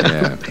Steinway. No.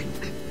 Yeah.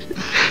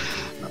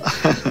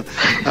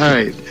 All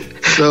right.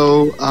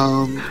 So,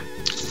 all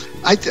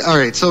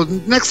right. So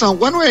next song,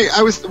 one way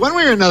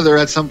or another,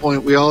 at some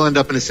point, we all end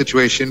up in a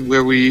situation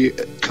where we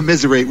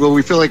commiserate. Well,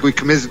 we feel like we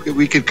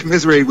could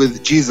commiserate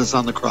with Jesus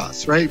on the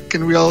cross, right?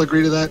 Can we all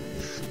agree to that?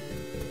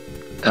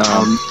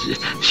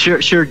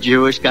 Sure,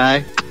 Jewish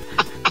guy.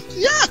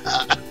 Yeah.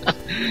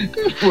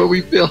 Where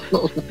we feel,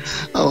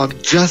 I'm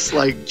just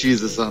like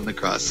Jesus on the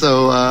cross.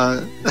 So,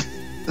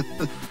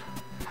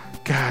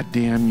 God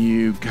damn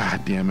you!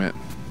 God damn it!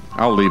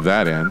 I'll leave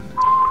that in.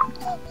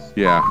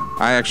 Yeah,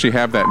 I actually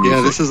have that music.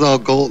 Yeah, this is all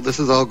gold.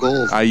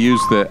 I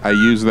use that. I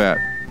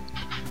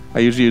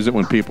usually use it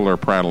when people are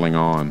prattling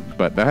on,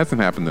 but that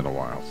hasn't happened in a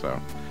while. So.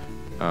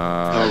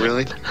 Oh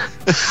really?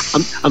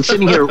 I'm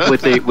sitting here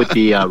with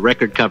the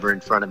record cover in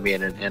front of me,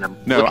 and I'm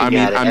looking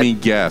at it. I mean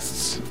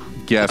guests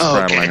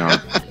prattling on.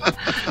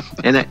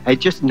 And I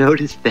just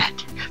noticed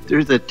that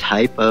there's a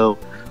typo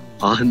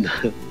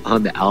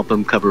on the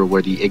album cover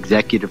where the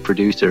executive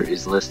producer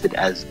is listed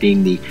as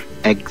being the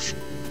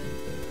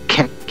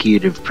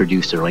executive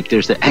producer. Like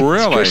there's an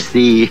extra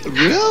C.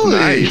 Really?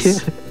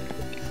 Nice.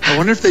 I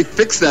wonder if they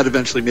fix that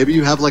eventually. Maybe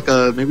you have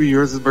maybe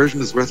yours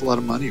version is worth a lot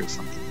of money or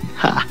something.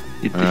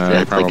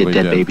 That's like a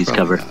Dead Babies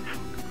cover. Not.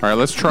 All right,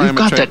 let's try. You've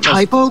got the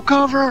typo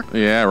cover.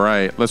 Yeah,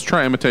 right. Let's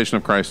try Imitation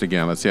of Christ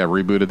again. Let's see. I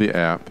rebooted the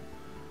app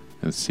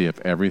and see if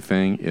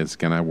everything is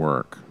gonna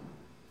work.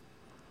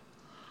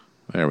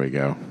 There we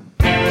go.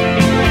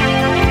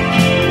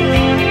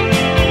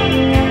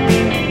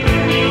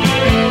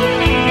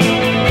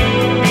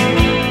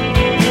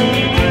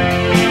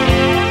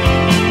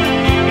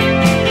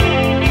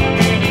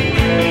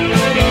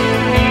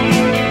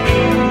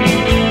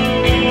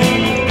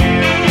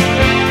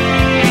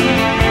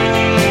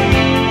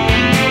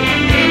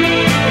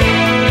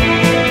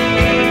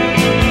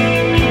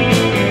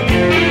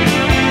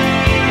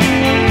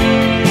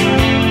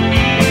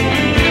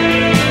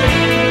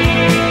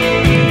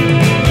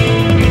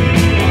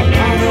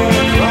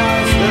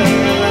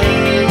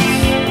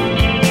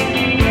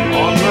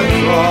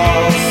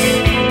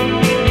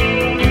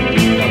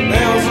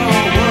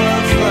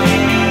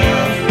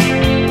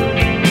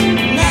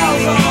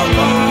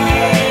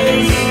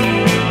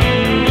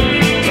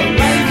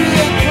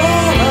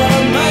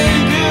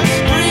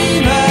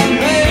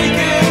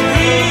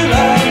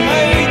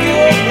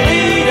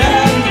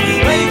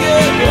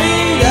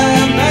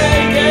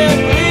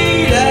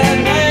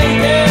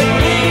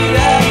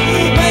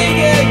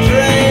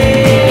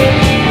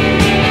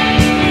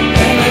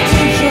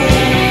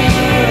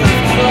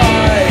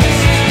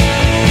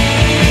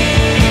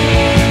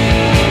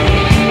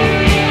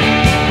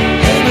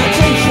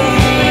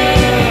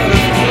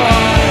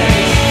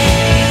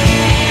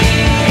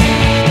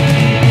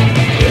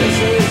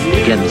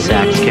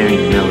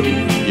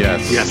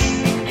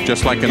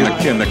 Just like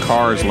in the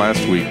Cars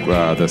last week,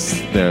 I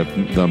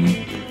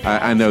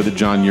know that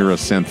John, you're a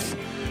synth.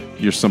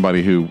 You're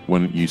somebody who,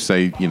 when you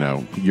say,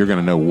 you're going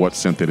to know what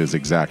synth it is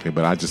exactly.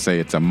 But I just say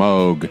it's a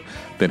Moog.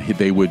 That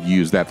they would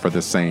use that for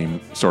the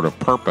same sort of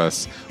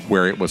purpose,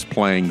 where it was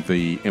playing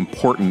the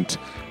important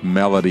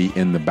melody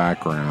in the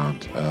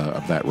background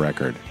of that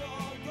record.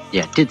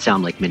 Yeah, it did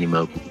sound like Mini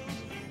Moog.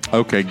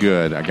 Okay,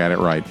 good. I got it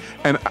right.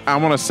 And I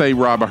want to say,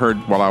 Rob, I heard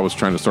while I was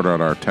trying to sort out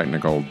our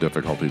technical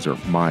difficulties, or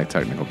my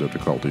technical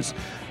difficulties,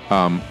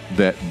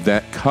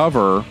 that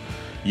cover,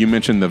 you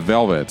mentioned the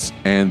Velvets,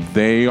 and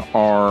they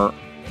are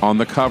on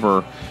the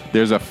cover.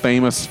 There's a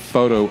famous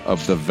photo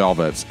of the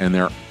Velvets, and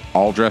they're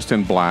all dressed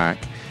in black,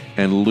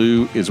 and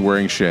Lou is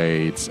wearing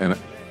shades, and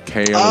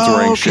Cale is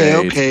wearing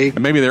shades. Okay.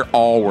 And maybe they're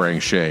all wearing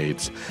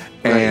shades.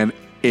 Right. And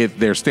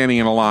they're standing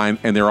in a line,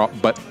 and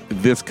but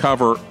this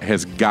cover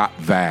has got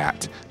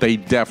that. They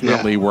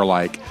definitely were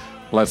like,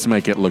 let's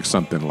make it look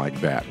something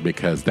like that,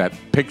 because that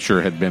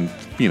picture had been,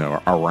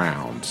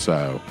 around.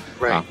 So,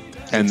 right,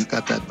 and it's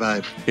got that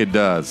vibe. It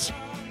does.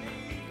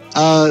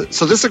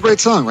 So this is a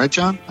great song, right,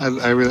 John? I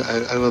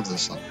love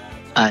this song.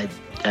 I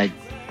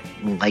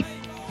like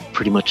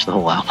pretty much the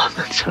whole album.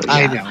 So, yeah.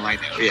 I know.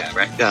 Yeah,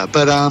 right. Yeah,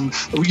 but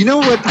you know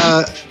what?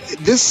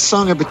 This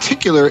song in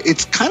particular,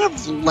 it's kind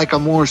of like a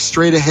more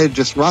straight ahead,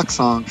 just rock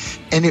song,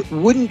 and it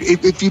wouldn't.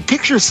 If you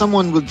picture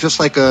someone with just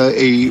like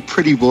a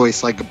pretty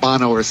voice, like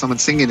Bono or someone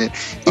singing it,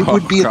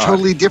 would be a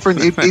totally different.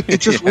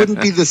 It just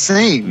wouldn't be the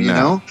same, you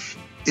know.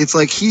 It's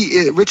like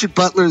Richard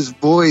Butler's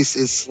voice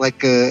is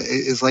like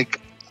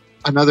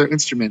another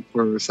instrument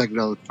for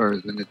psychedelic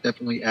furs, and it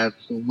definitely adds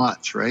so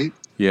much, right?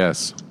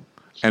 Yes.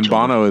 And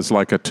Bono is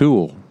like a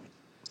tool.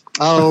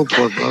 Oh,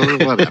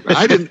 whatever.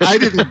 I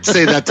didn't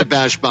say that to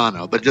bash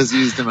Bono, but just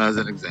used him as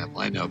an example.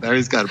 I know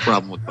Barry's got a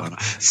problem with Bono.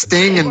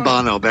 Sting and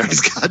Bono,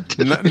 Barry's got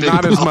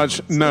not as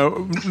much.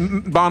 No,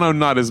 Bono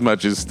not as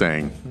much as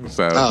Sting.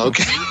 So. Oh,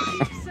 okay.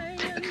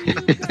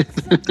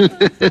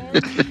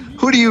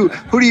 Who do you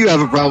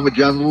have a problem with,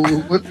 John?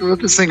 What's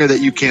the singer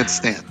that you can't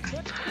stand?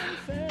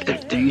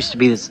 There used to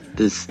be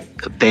this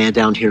band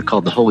down here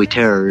called the Holy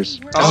Terrors.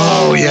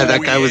 Oh yeah,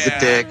 that guy was a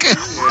dick.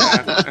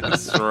 Yeah,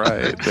 that's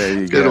right. There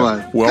you go. Good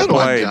one. Well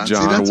played,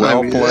 John. See,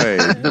 well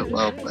played.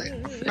 Well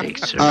played.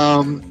 Thanks, sir.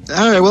 All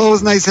right. Well, it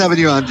was nice having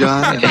you on,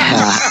 John.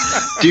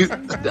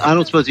 I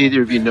don't suppose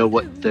either of you know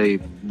what the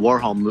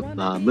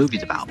Warhol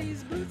movie's about.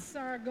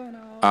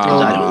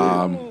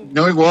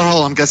 Knowing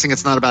Warhol, I'm guessing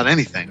it's not about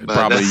anything. But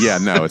probably, yeah.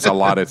 No, it's a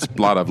lot. It's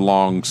a lot of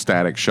long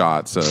static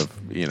shots of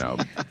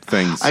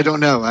things. I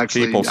don't know.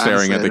 Actually, people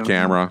staring at the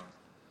camera. Know.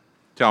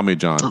 Tell me,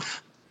 John.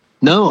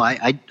 No,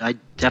 I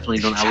definitely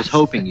don't. I was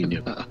hoping you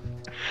knew.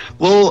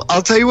 Well,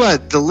 I'll tell you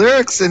what. The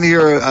lyrics in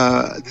here,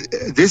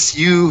 this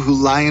you who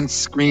lie and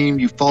scream,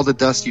 you fall to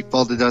dust,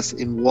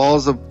 in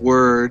walls of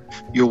word,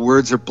 your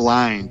words are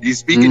blind. You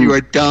speak and you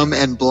are dumb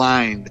and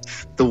blind.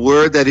 The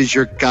word that is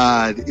your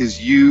God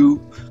is you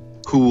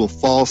who will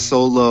fall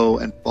so low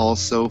and fall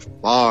so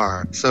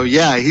far. So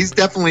yeah, he's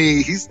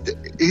definitely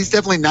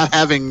not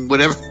having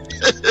whatever.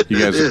 You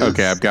guys,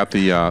 okay? I've got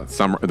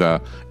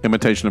the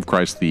Imitation of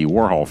Christ, the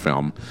Warhol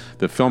film.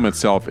 The film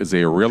itself is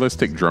a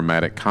realistic,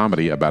 dramatic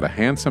comedy about a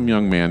handsome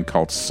young man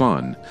called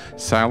Son,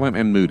 silent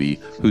and moody,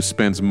 who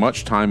spends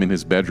much time in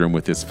his bedroom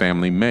with his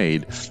family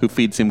maid, who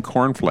feeds him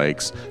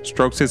cornflakes,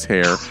 strokes his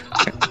hair,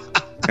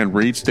 and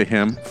reads to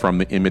him from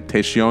the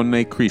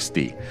Imitazione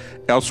Christi.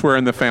 Elsewhere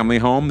in the family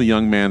home, the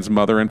young man's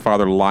mother and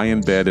father lie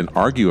in bed and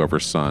argue over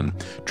Son,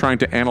 trying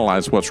to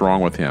analyze what's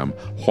wrong with him,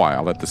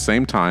 while at the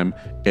same time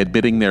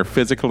admitting their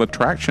physical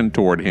attraction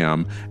toward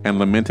him and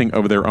lamenting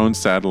over their own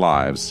sad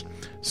lives.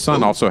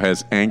 Son also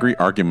has angry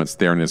arguments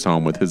there in his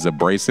home with his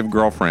abrasive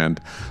girlfriend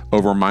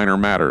over minor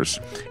matters.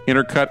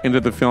 Intercut into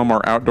the film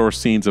are outdoor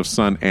scenes of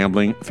Son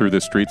ambling through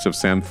the streets of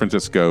San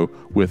Francisco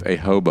with a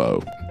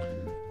hobo.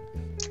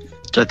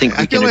 So I think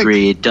we can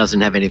agree it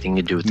doesn't have anything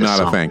to do with this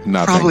song. Not a thing.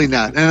 Probably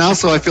not. And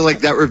also, I feel like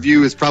that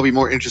review is probably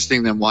more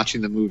interesting than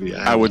watching the movie.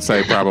 I would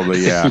say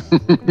probably, yeah.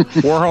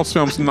 Warhol's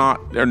films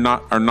are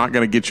not going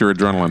to get your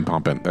adrenaline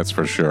pumping. That's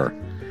for sure.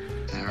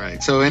 All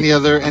right. So any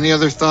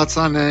other thoughts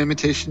on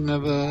Imitation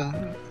of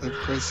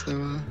Christ,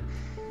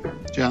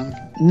 John?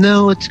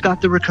 No, it's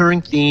got the recurring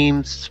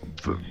themes.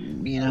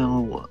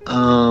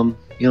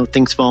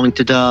 Things falling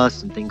to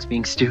dust and things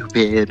being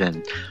stupid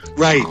and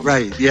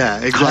right,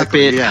 yeah,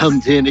 exactly. Carpet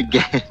comes in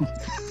again.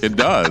 It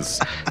does.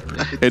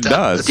 It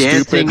does.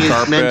 Dancing Stupid is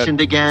carpet, mentioned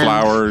again.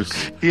 Flowers.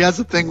 He has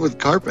a thing with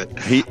carpet.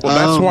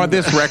 That's why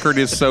this record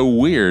is so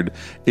weird.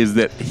 Is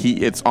that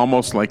it's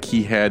almost like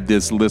he had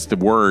this list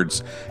of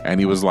words and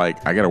he was like,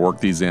 I got to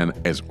work these in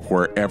as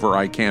wherever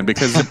I can,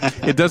 because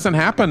it doesn't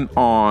happen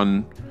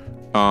on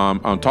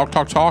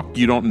Talk.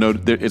 You don't know.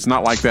 It's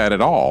not like that at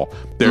all.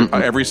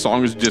 Every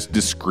song is just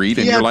discreet,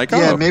 and you're like, oh.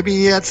 Yeah, maybe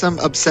he had some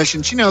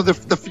obsessions.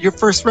 Your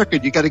first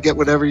record, you got to get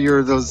whatever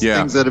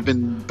things that have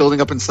been building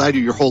up inside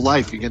you your whole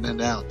life. You get it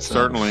out. So.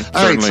 Certainly.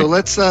 All right, so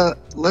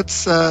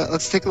let's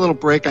take a little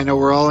break. I know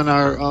we're all in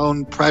our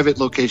own private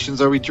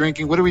locations. Are we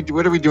drinking? What are we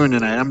doing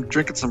tonight? I'm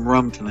drinking some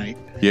rum tonight.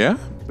 Yeah.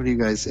 What are you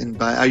guys in?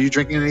 Are you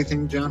drinking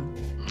anything, John?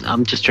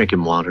 I'm just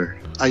drinking water.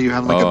 Are you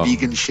having a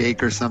vegan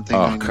shake or something?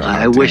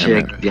 I wish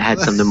I had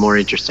something more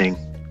interesting.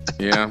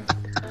 Yeah.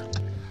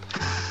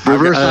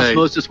 Reverse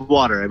osmosis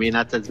water. I mean,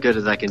 that's as good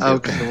as I can do.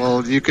 Okay,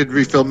 well, you could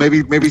refill.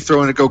 Maybe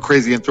go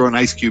crazy and throw an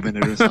ice cube in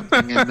it or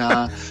something. And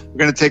we're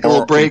going to take a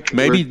little break.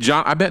 Maybe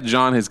John. I bet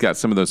John has got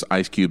some of those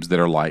ice cubes that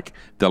are like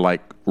the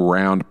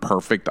round,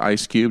 perfect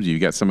ice cubes. You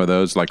got some of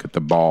those like at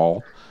the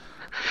ball.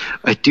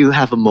 I do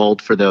have a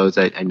mold for those.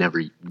 I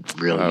never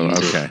really use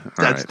okay. it.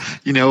 All right.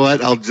 You know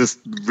what? I'll just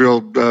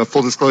full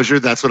disclosure.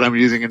 That's what I'm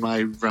using in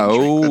my rum drink.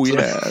 Oh,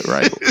 yeah,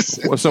 right.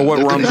 So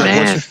what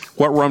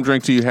rum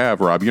drink do you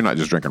have, Rob? You're not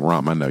just drinking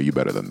rum. I know you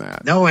better than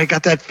that. No, I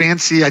got that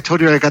fancy. I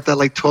told you I got that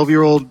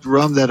 12-year-old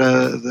rum that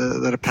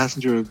a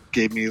passenger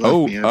gave me.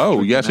 Yeah.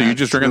 So you're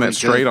just drinking that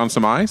straight on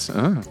some ice?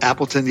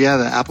 Appleton, yeah,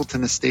 the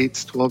Appleton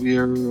Estates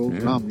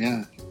 12-year-old rum,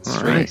 yeah.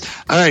 All right.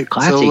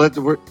 Classy.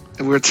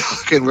 So we're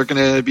talking. We're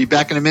going to be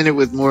back in a minute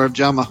with more of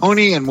John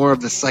Mahoney and more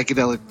of the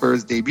Psychedelic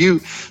Furs debut.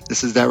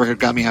 This is That Record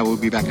Got Me High. We'll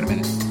be back in a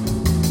minute.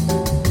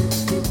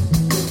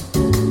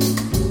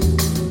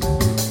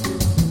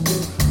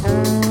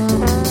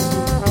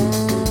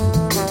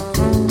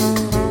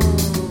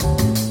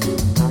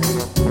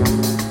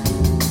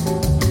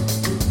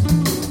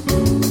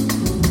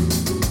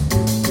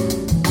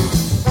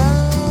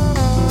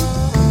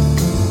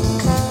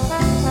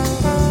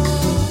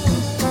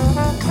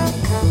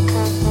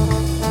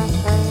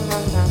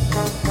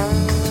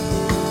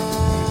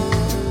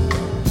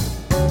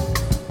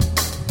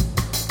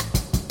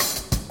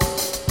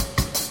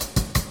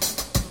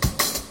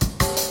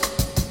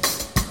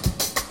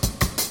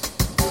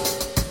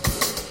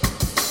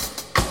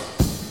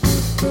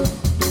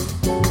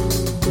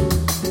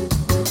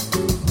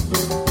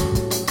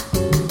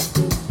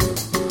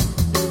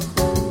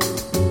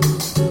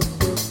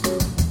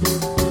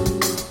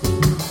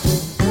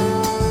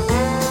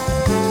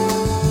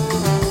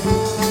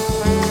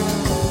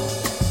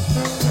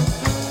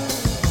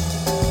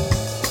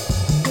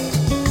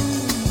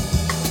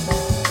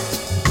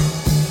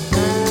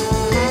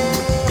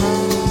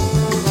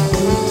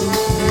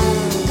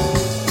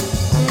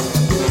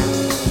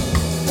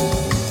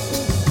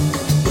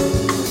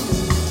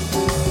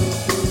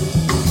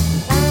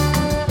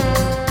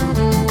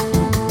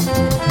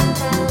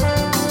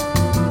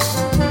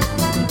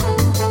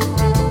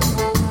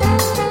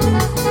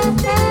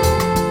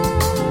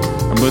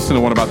 To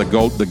one about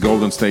the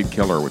Golden State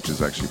Killer, which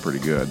is actually pretty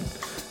good.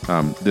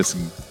 This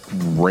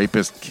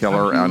rapist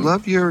killer. I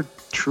love your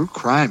true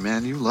crime,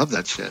 man. You love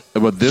that shit.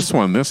 But this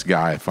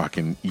guy,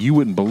 you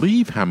wouldn't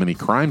believe how many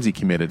crimes he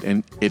committed,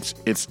 and it's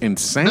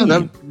insane.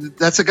 No,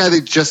 that's a guy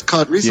they just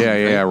caught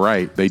recently. Yeah,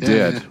 right. They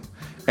did,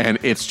 and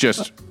it's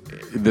just.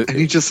 And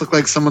he just looked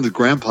like someone's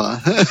grandpa.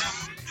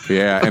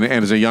 Yeah, and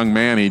as a young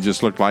man, he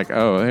just looked like,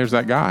 oh, there's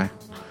that guy.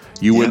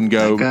 You wouldn't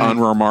go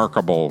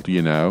unremarkable,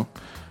 you know.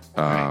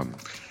 Right.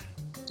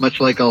 much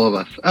like all of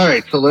us. All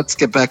right, so let's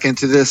get back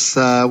into this.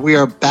 We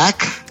are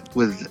back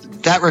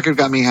with That Record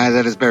Got Me High.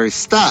 That is Barry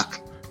Stock.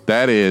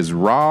 That is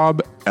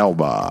Rob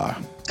Elba.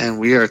 And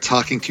we are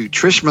talking to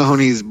Trish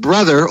Mahoney's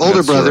brother,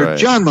 older brother, right.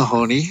 John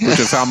Mahoney. Which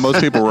is how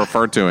most people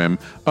refer to him.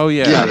 Oh,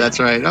 yeah. Yeah, that's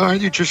right. Oh,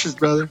 aren't you Trish's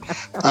brother?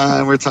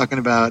 And we're talking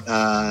about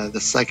the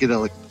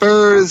Psychedelic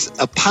Furs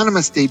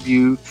eponymous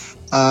debut.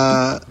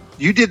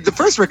 You did the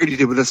first record you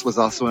did with us was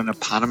also an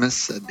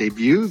eponymous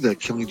debut, The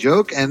Killing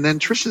Joke, and then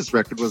Trish's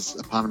record was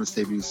eponymous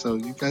debut. So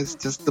you guys,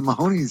 just the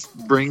Mahoneys,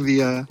 bring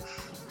the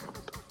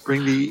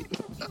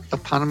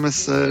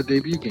eponymous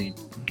debut game.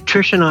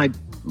 Trish and I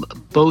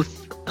both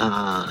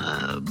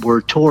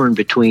were torn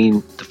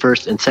between the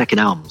first and second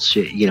albums.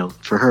 You know,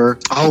 for her,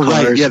 oh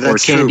right, yeah,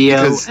 that's or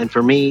Candio, true. and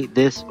for me,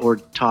 this or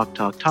Talk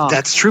Talk Talk.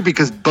 That's true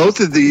because both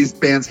of these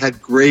bands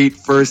had great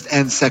first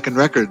and second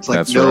records. Like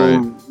that's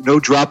no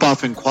drop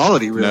off in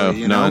quality,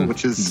 really. None.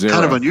 Which is Zero.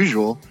 kind of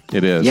unusual.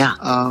 It is. Yeah.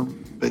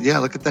 But yeah,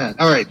 look at that.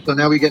 All right, so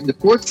now we get into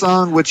fourth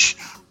song, which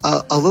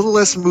a little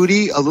less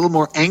moody, a little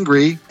more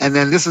angry. And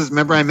then this is,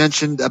 remember I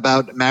mentioned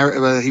about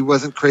he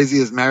wasn't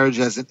crazy as marriage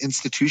as an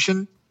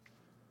institution.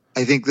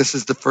 I think this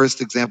is the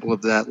first example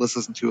of that. Let's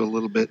listen to a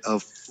little bit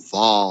of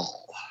Fall.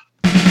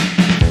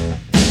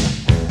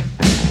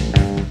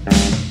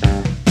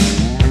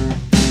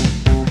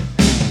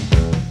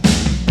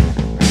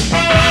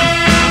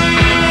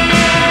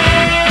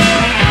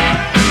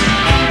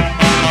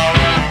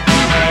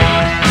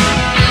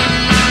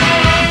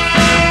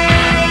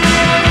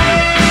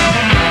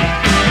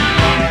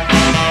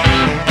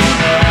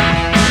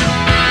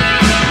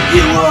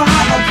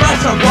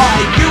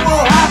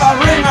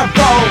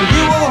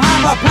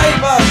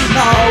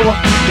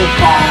 The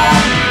fall,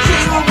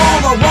 see the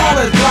wall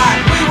is black.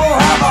 We will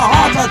have a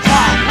heart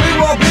attack. We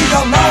will be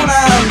alone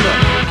and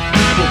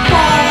the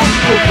fall.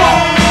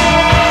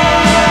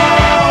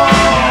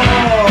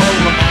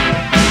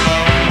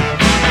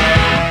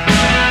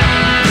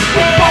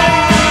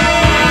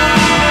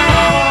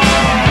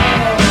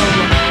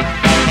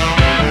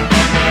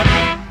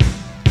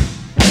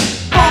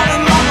 Fall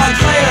in love like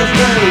sailors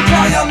do.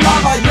 Tell your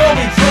lover you'll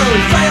be true.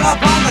 Sail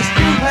upon the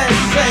stupid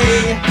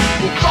sea.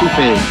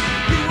 Stupid.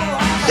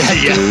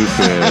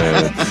 Stupid.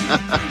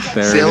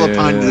 Sail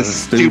upon the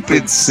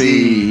stupid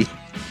sea.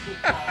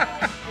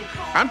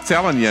 I'm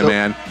telling you,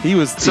 man. He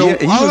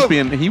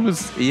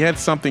had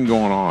something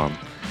going on.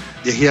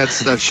 Yeah, he had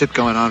shit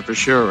going on for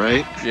sure,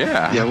 right?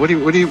 Yeah. Yeah. What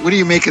do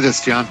you make of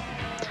this, John?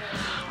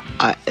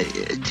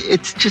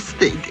 It's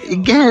just,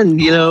 again,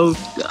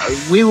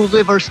 we will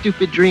live our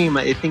stupid dream.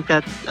 I think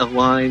that's a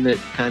line that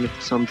kind of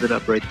sums it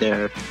up right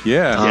there.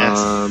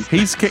 Yeah.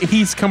 Yes.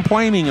 He's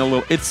complaining a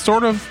little. It's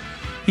sort of.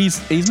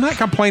 He's not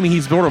complaining.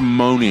 He's sort of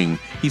moaning.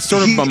 He's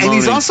sort of bemoaning. And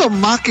he's also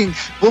mocking.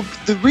 Well,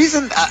 the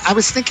reason I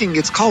was thinking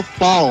it's called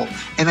fall,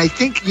 and I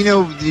think you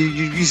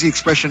use the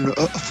expression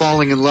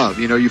falling in love.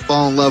 You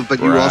fall in love, but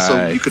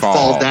you could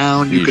fall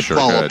down. You could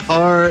fall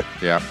apart.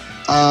 Yeah.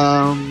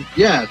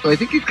 Yeah. So I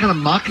think he's kind of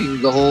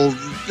mocking the whole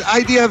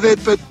idea of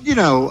it, but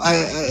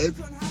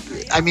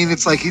I mean,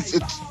 it's like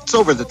it's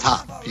over the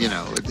top.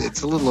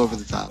 It's a little over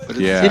the top. But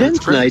it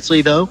ends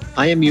nicely though.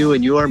 I am you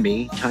and you are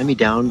me. Tie me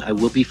down, I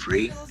will be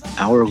free.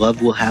 Our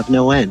love will have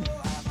no end.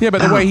 Yeah,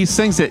 but the way he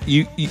sings it,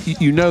 you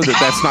know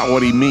that's not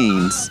what he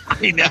means.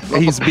 I know.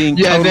 He's being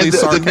totally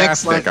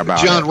sarcastic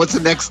about it. John, what's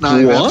the next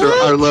line after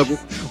our love?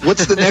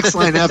 What's the next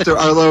line after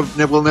our love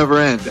will never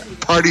end?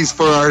 Parties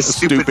for our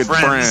stupid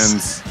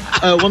friends.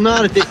 Well,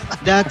 not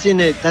that's in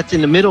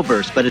the middle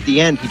verse, but at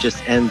the end he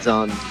just ends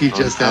on.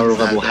 Our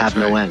love will have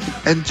no end.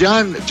 And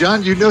John,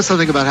 you know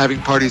something about having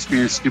parties for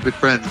your stupid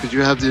friends because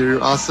you have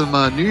your awesome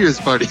New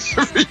Year's party.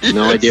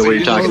 No idea what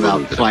you're talking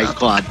about, Fight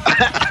Claude.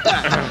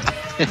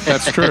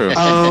 That's true. You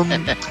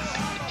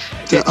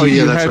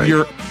have right.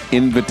 Your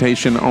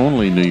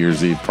invitation-only New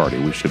Year's Eve party.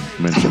 We should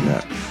mention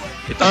that.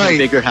 If I had a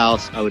bigger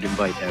house, I would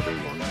invite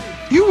everyone.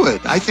 You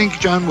would. I think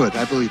John would.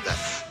 I believe that.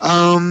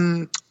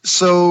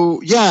 So,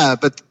 yeah,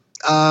 but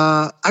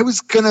I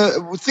was going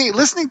to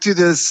listening to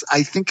this,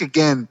 I think,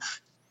 again,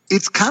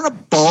 it's kind of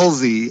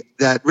ballsy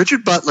that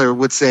Richard Butler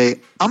would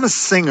say, I'm a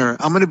singer.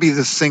 I'm going to be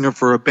the singer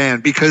for a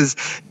band because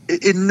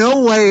in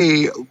no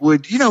way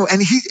would,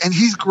 and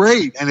he's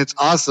great and it's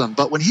awesome.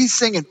 But when he's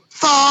singing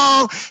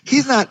fall,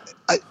 he's not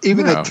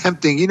even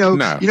attempting,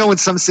 when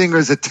some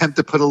singers attempt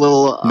to put a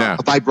little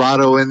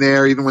vibrato in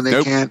there, even when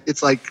they can't,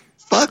 it's like,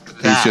 fuck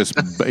that.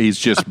 He's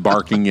just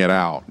barking it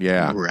out.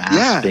 Yeah.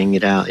 Rasping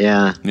it out.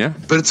 Yeah. Yeah.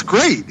 But it's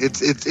great.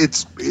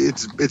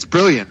 It's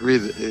brilliant.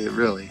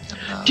 Really.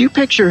 Do you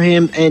picture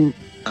him? And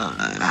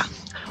I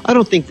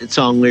don't think that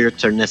song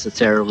lyrics are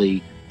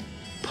necessarily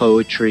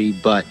poetry,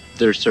 but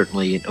there's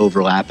certainly an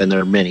overlap, and there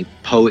are many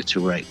poets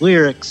who write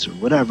lyrics or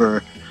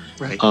whatever.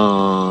 Right.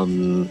 I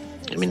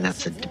mean,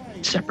 that's a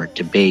separate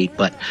debate,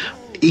 but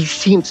he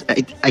seems.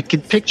 I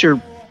could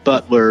picture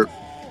Butler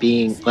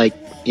being like,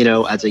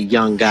 as a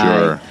young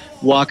guy,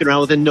 walking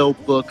around with a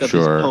notebook of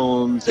his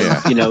poems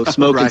and,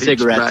 smoking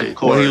cigarettes, of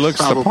course. Well, he looks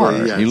the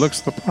part. Yes. He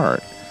looks the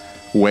part.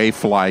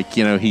 Waif-like,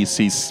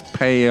 he's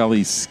pale,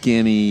 he's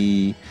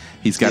skinny,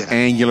 He's got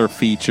angular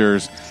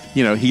features.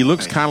 You know, he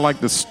looks kind of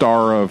like the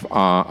star of.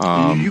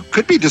 You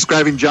could be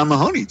describing John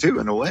Mahoney too,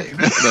 in a way.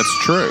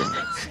 That's true.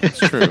 That's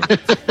true.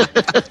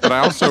 But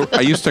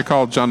I used to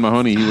call John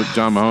Mahoney.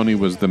 John Mahoney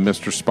was the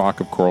Mr. Spock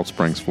of Coral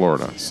Springs,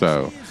 Florida.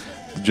 So,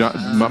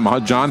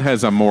 John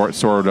has a more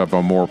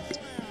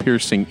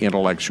piercing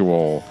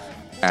intellectual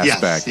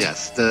aspect.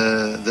 Yes,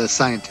 the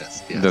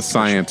scientist. Yes, the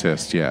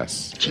scientist,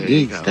 yes.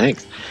 Jeez,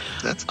 thanks.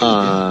 That's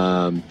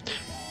good.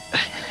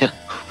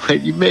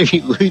 You made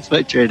me lose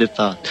my train of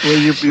thought. Well,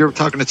 you're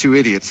talking to two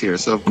idiots here,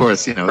 so of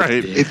course, you know,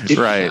 right.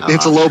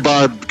 It's a low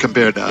bar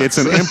compared to us.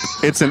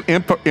 It's an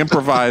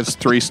improvised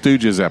Three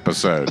Stooges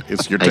episode.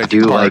 I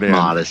do like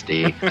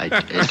modesty.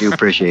 I do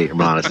appreciate your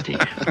modesty.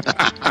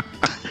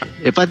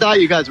 If I thought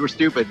you guys were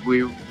stupid,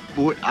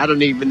 I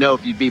don't even know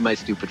if you'd be my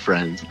stupid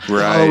friends.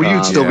 Right. Oh,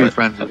 you'd still be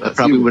friends with us. I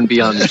probably wouldn't be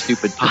on your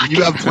stupid podcast.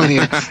 You have plenty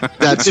of,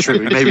 that's true,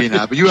 maybe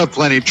not, but you have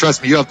plenty,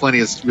 trust me, you have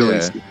plenty of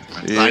really stupid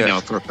friends. Yeah. I know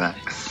for a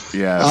fact.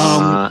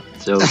 Yeah.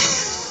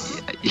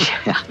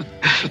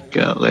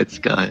 Go. Let's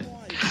go.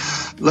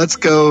 Let's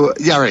go.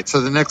 Yeah, right. So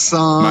the next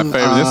song.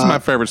 This is my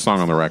favorite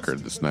song on the record,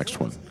 this next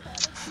one.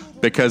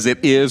 Because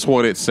it is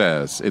what it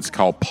says. It's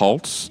called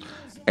Pulse.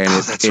 And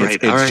it's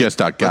just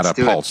got a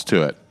pulse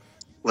to it.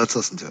 Let's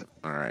listen to it.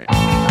 All right.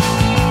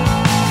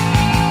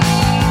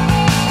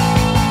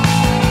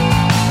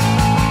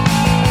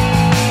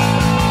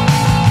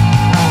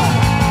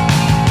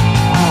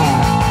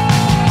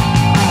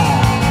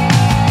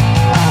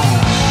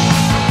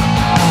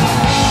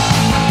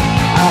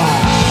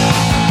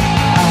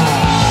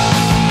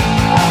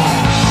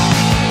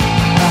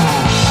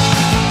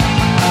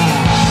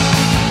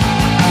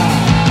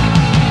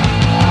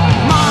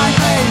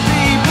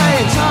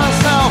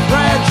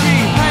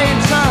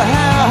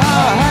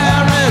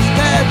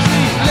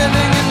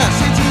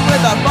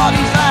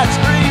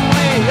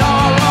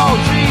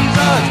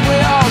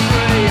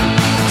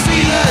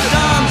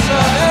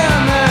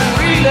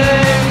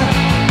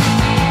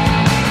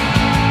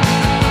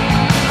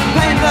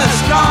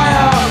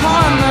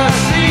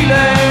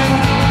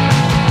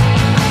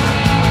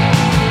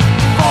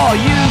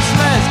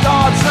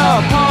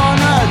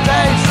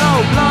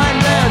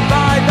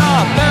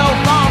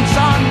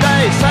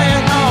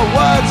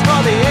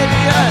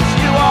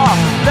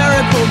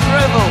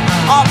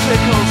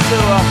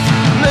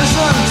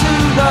 Listen to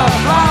the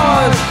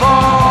flowers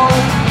fall.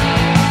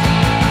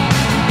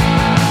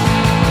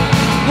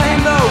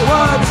 Paint the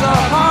words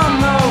upon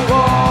the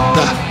wall.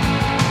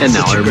 And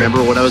now I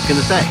remember what I was going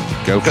to say.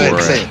 Go for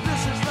it. Say it.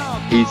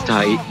 He's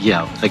tight.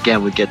 Yeah.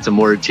 Again, we get some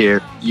words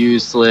here.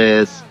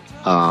 Useless.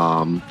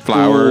 Flowers.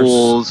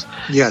 Fools,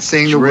 yeah,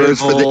 saying the words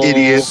for the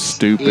idiots.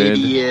 Stupid.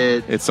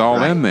 Idiot. It's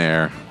all in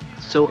there.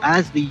 So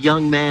as the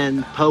young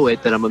man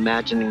poet that I'm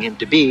imagining him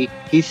to be,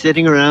 he's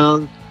sitting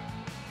around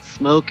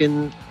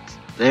smoking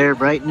there,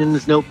 writing in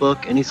his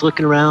notebook, and he's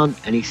looking around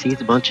and he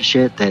sees a bunch of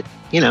shit that,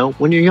 you know,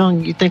 when you're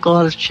young, you think a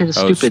lot of shit is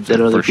stupid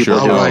that other people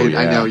do. Oh, right.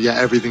 I know. Yeah,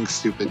 everything's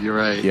stupid. You're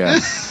right. Yeah.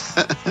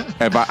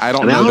 I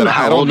don't know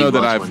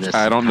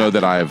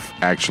that I've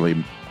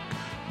actually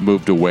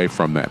moved away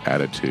from that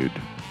attitude.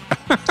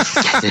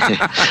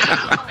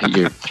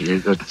 You're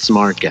a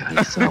smart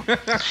guy. So,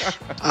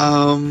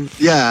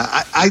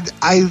 yeah,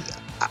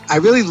 I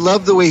really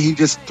love the way he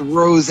just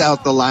throws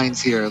out the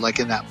lines here, like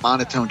in that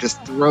monotone,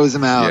 just throws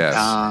them out.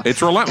 Yes.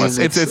 It's relentless.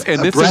 It's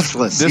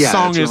breathless. This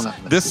song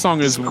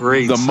is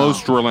the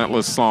most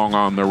relentless song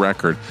on the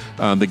record.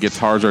 The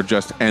guitars are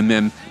just, and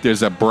then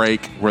there's a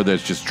break where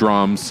there's just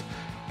drums,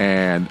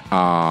 and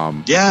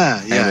and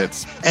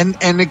it's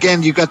and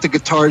again you got the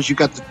guitars, you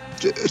got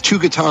the two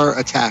guitar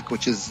attack,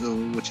 which is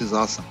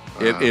awesome.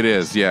 It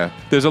is, yeah.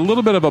 There's a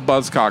little bit of a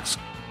Buzzcocks.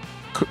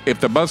 If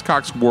the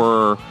Buzzcocks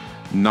were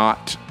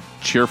not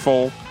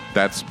cheerful,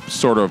 that's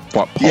sort of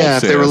what Pulse is. Yeah,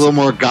 if they were a little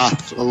more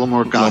goth, a little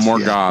more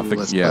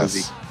gothic,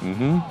 yes.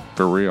 Mm-hmm.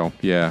 For real,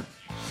 yeah.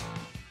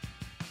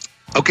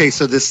 Okay,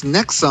 so this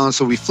next song,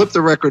 so we flip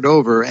the record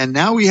over, and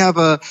now we have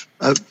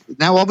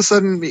now all of a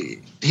sudden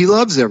he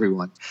loves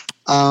everyone.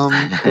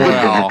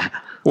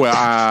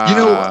 Well, you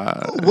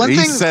know, one he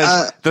thing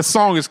says the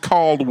song is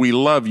called "We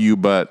Love You,"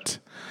 but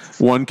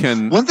one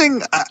thing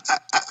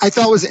I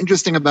thought was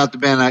interesting about the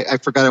band, I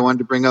forgot I wanted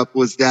to bring up,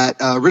 was that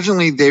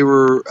originally they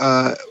were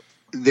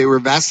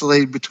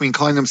vacillated between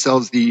calling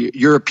themselves the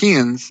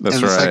Europeans and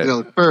the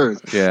Psychedelic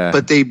Furs. Yeah,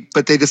 but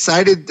they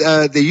decided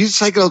they used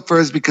Psychedelic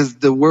Furs because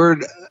the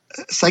word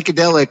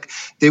psychedelic,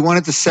 they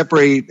wanted to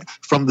separate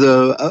from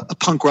the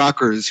punk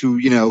rockers who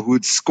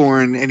would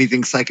scorn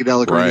anything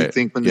psychedelic or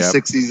anything from the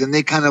 60s, and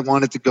they kind of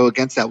wanted to go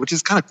against that, which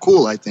is kind of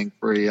cool, I think,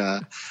 for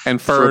a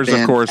and Furs,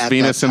 of course,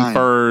 Venus and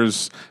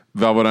Furs,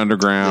 Velvet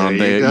Underground.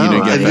 There you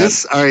go. Get and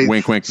this, all right,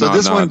 wink, wink, so nod,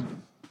 this nod.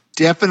 one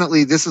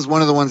definitely, this is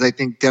one of the ones I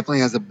think definitely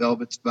has a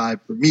Velvet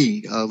vibe for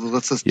me.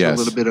 Let's listen to a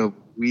little bit of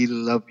 "We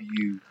Love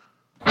You."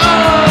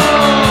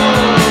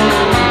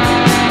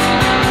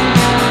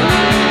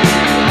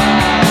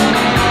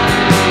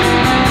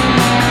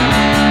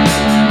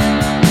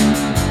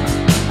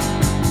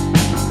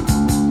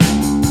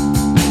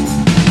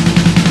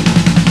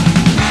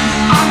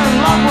 I'm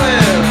in love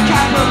with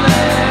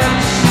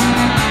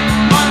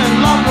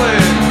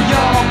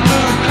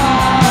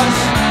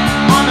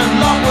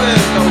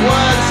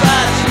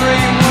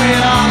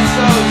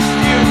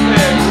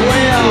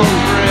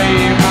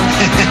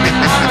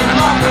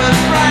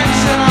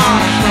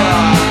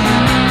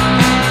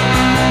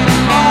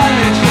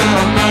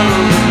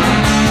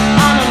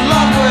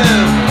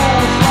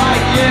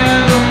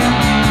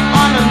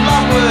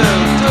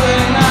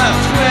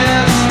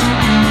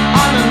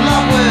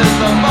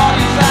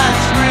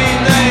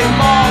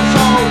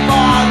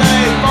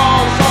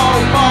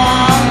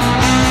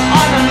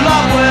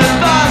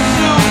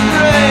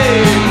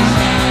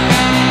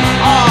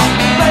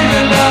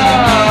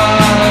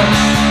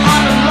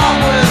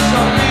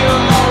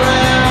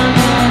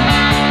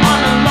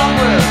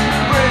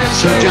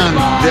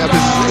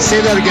say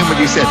that again what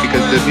you said,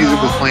 because the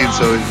music was playing,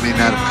 so it may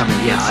not have come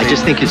in. Yeah, I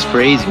just think his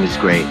phrasing is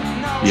great.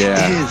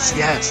 Yeah. It is,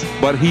 yes.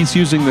 But he's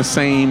using the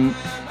same,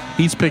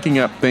 he's picking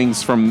up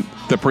things from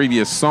the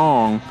previous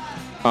song,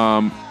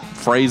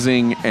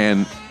 phrasing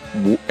and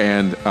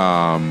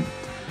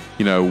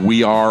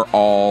we are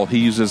all, he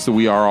uses the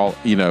we are all,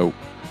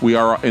 we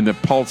are, in the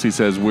Pulse he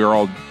says, we're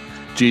all,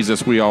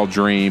 Jesus, we all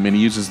dream, and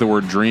he uses the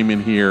word dream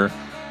in here.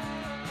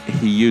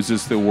 He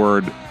uses the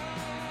word,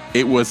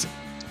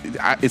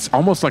 it's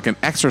almost like an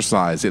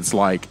exercise. It's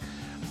like,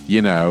 he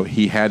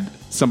had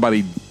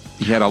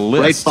a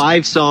list. Write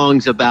 5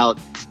 songs about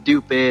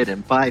stupid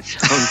and 5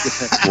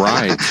 songs.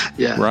 Right.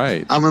 Yeah.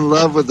 Right. I'm in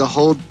love with the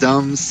whole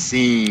dumb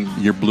scene.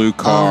 Your blue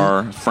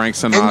car, Frank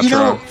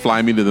Sinatra,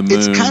 Fly Me to the Moon.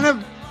 It's kind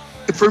of,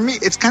 for me,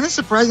 it's kind of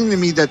surprising to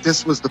me that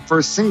this was the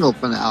first single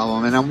from the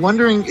album, and I'm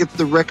wondering if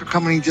the record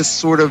company just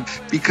sort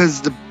of,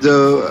 because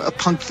the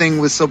punk thing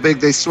was so big,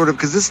 they sort of,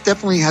 because this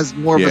definitely has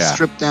more of a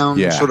stripped down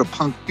sort of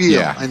punk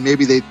feel, and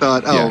maybe they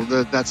thought,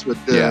 that's what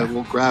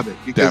we'll grab it.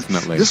 Because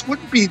definitely. This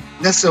wouldn't be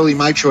necessarily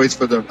my choice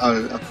for the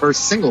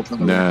first single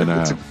from the record.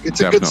 No,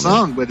 it's a good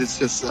song, but it's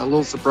just a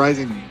little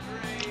surprising to me.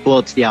 Well,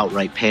 it's the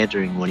outright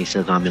pandering when he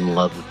says, I'm in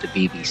love with the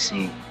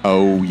BBC.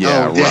 Oh,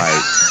 yeah,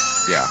 right.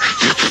 Yeah,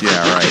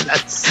 right.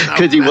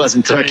 Because he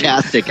wasn't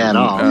sarcastic at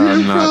all.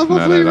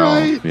 Not at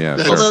all. Yeah,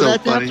 although so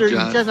that's funny, after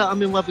John. he says, I'm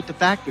in love with the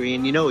factory,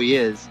 and he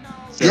is.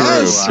 So,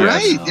 Yes,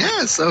 right.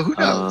 Yeah, so who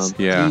knows?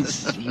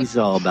 He's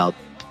all about,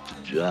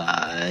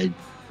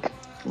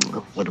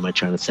 what am I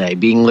trying to say?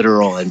 Being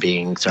literal and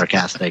being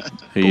sarcastic.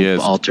 He is.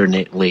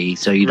 Alternately,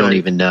 so you don't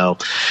even know.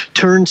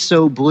 Turn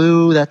so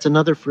blue, that's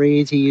another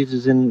phrase he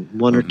uses in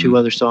one or two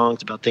other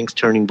songs about things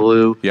turning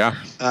blue. Yeah.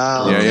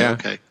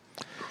 Okay.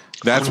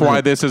 That's why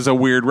this is a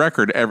weird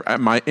record.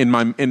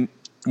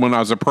 When I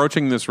was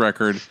approaching this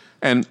record,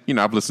 and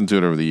I've listened to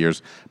it over the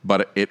years,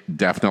 but it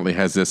definitely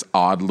has this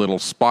odd little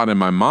spot in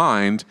my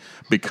mind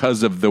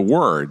because of the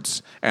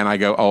words. And I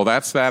go, oh,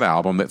 that's that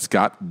album that's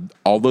got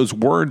all those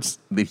words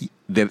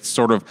that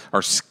sort of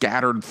are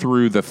scattered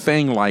through the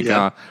thing, like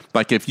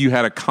if you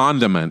had a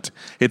condiment.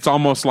 It's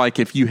almost like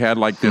if you had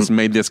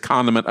made this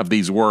condiment of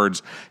these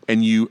words,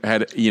 and you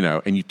had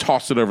and you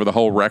tossed it over the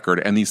whole record,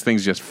 and these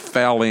things just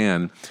fell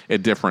in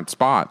at different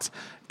spots.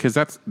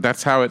 Because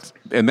that's how it's,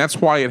 and that's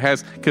why it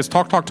has. Because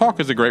Talk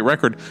is a great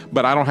record,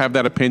 but I don't have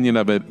that opinion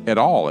of it at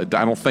all. I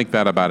don't think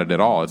that about it at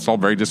all. It's all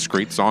very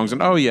discrete songs,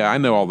 and I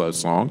know all those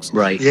songs.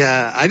 Right.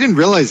 Yeah, I didn't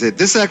realize it.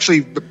 This is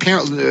actually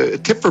a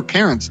tip for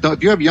parents.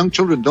 If you have young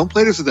children, don't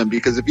play this with them,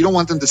 because if you don't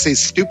want them to say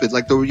stupid,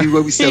 like you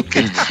always tell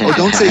kids,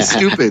 don't say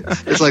stupid.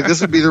 It's like, this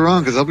would be the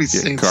wrong, because they'll be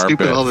saying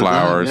stupid all the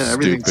flowers, time. Yeah,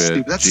 everything's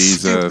stupid. That's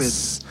Jesus.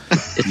 stupid.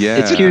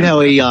 It's cute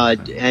how he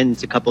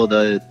ends a couple of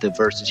the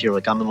verses here,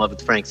 like, I'm in love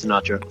with Frank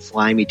Sinatra,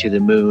 Fly Me to the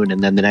Moon,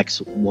 and then the next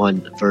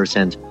verse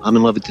ends, I'm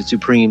in love with the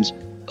Supremes,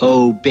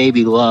 oh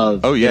baby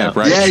love. Oh yeah,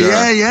 right.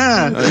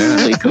 Yeah.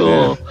 Really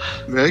cool.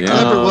 Very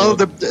clever. Well,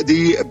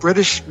 the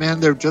British, man,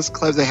 they're just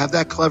clever. They have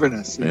that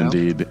cleverness.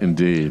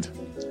 Indeed.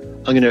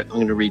 I'm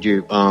gonna read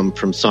you from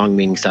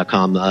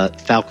songmeanings.com,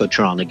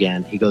 Falcotron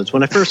again. He goes,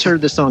 when I first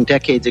heard this song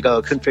decades ago,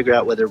 I couldn't figure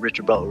out whether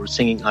Richard Butler was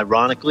singing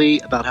ironically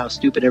about how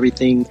stupid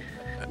everything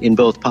in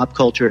both pop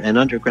culture and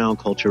underground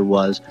culture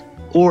was,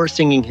 or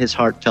singing his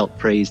heartfelt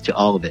praise to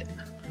all of it.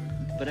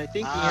 But I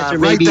think the answer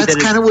may be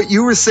that's kind of what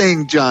you were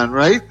saying, John,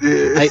 right?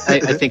 I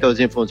think I was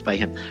influenced by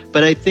him.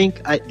 But I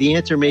think the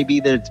answer may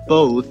be that it's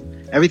both.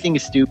 Everything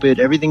is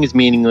stupid. Everything is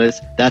meaningless.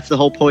 That's the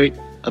whole point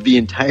of the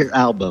entire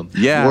album.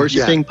 Yeah.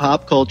 Worshipping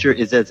pop culture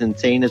is as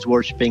insane as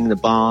worshipping the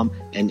bomb,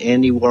 and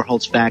Andy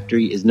Warhol's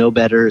factory is no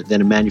better than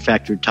a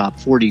manufactured top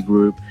 40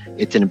 group.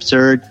 It's an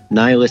absurd,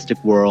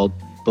 nihilistic world,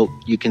 but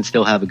you can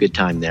still have a good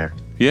time there.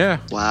 Yeah.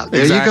 Wow.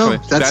 There you go.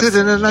 That's it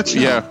in a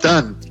nutshell. Yeah.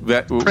 Done.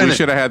 We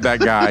should have had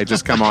that guy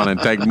just come on and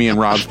take me and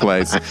Rob's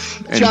place.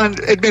 John,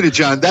 admit it,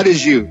 John. That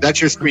is you.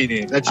 That's your screen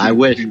name. That's you. I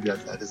wish.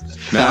 That's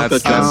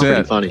pretty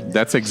it. funny.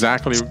 That's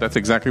exactly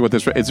what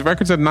this. It's a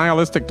record's a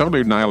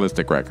totally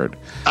nihilistic record.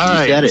 All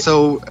right.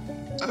 So,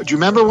 do you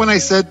remember when I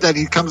said that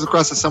he comes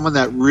across as someone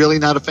that really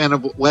not a fan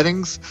of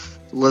weddings?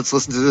 Let's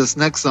listen to this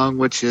next song,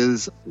 which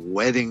is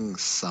Wedding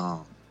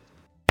Song.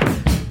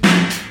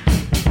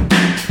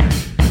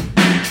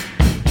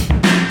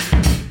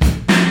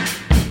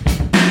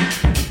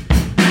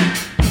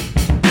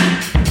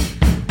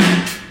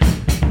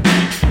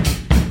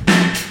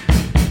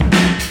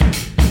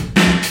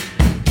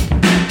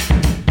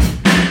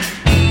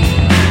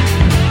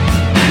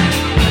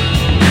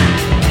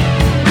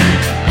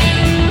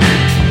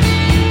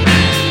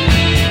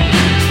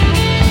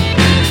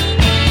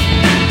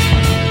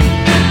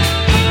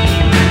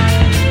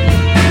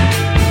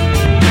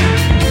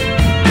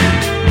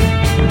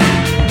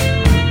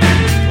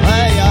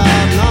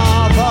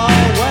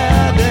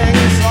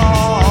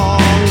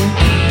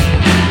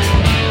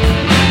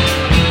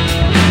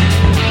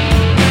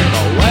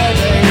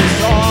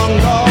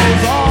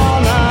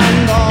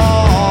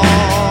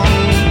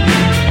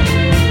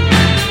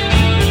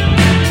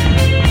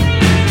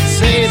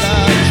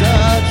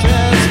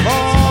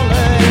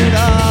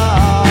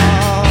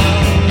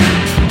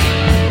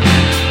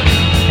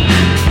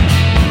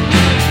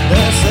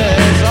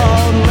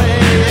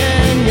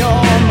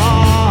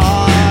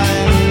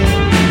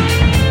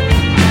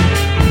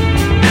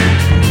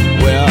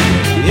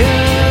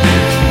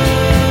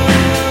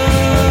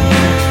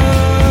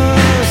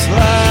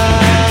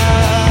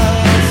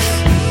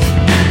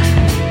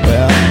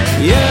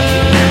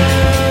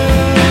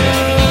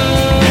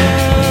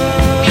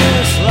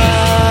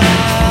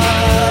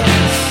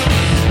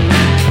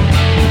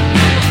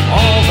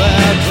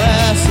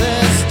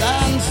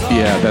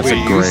 Yeah, that's a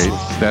We're great.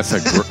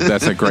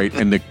 That's a great.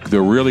 And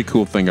the really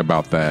cool thing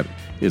about that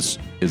is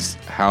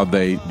how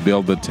they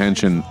build the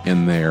tension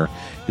in there.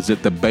 Is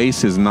that the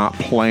bass is not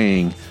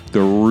playing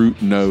the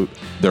root note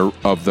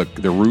of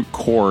the root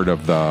chord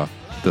of the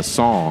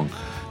song.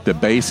 The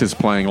bass is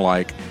playing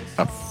like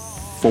a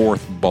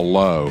fourth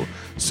below.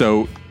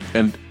 So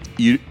and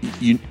you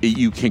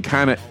can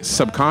kind of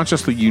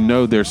subconsciously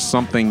there's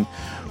something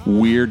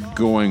weird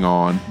going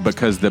on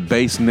because the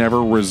bass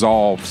never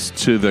resolves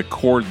to the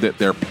chord that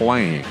they're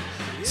playing.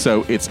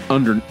 So it's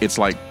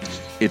like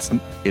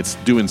it's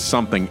doing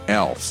something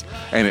else,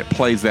 and it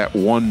plays that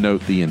one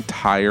note the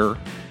entire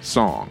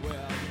song.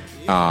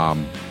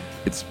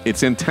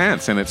 It's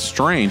intense and it's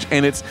strange,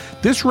 and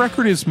this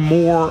record is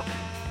more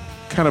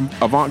kind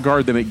of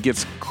avant-garde than it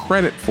gets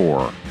credit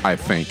for, I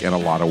think, in a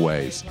lot of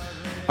ways.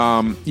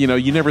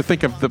 You never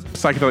think of the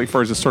Psychedelic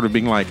Furs as sort of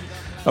being like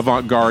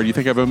avant-garde. You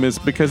think of them as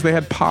because they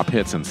had pop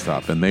hits and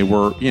stuff, and they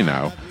were,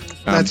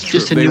 that's true.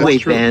 Just a new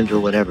wave band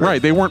or whatever.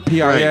 Right. They weren't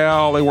PIL.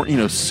 Right. They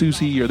weren't,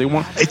 Susie, or they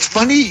weren't. It's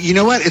funny. You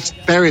know what?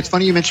 Barry, it's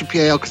funny you mentioned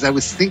PIL because I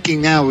was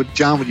thinking now with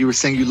John, when you were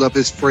saying you love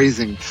his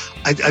phrasing.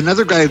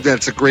 Another guy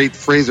that's a great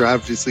phraser,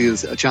 obviously,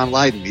 is John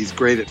Lydon. He's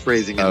great at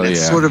phrasing. And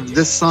sort of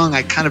this song,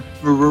 I kind of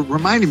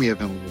reminded me of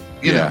him.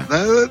 You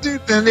know,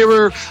 and they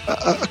were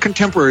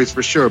contemporaries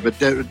for sure, but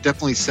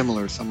definitely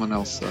similar. Someone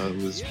else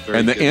who was very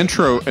and the good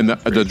intro and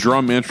the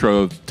drum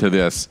intro to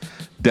this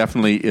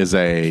definitely is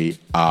an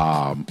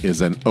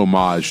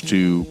homage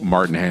to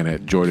Martin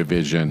Hannett, Joy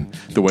Division.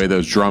 The way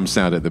those drums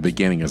sound at the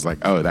beginning is like,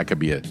 oh, that could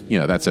be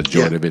that's a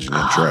Joy Division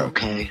intro.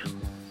 Okay.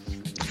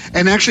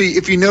 And actually,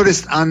 if you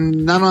noticed,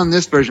 not on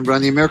this version, but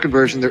on the American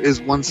version, there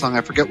is one song,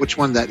 I forget which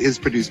one, that is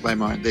produced by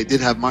Martin. They did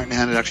have Martin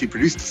Hannett actually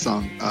produce the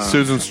song.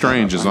 Susan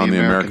Strange is on the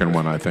American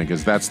one, I think.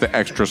 That's the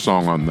extra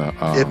song on the...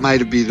 it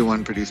might be the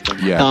one produced by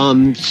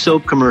Martin. Yeah.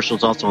 Soap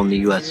Commercials also on the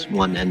US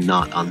one and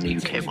not on the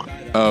UK one.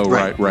 Oh,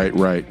 right.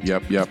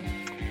 Yep.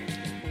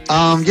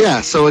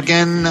 So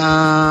again,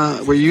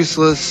 we're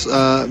useless.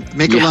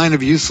 Make a line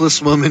of useless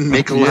women.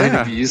 Make a line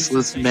of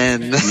useless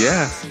men.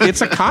 Yeah,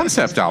 it's a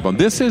concept album.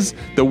 This is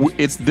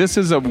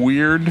a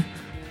weird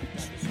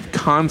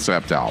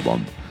concept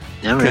album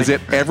because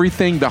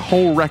everything, the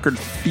whole record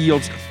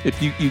feels. If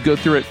you go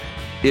through it,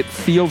 it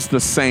feels the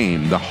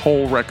same. The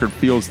whole record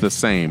feels the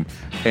same,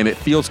 and it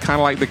feels kind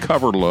of like the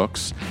cover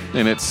looks.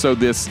 And that's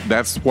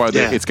why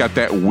it's got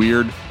that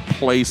weird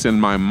place in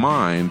my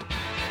mind.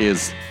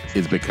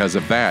 Is because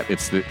of that.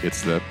 It's the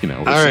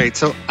All right,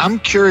 so I'm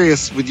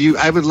curious with you.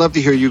 I would love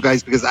to hear you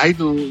guys because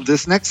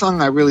this next song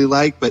I really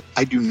like, but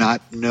I do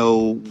not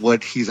know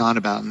what he's on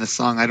about in this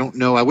song. I don't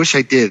know. I wish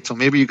I did. So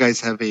maybe you guys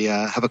have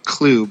a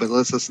clue. But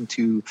let's listen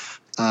to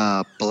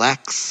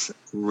Black's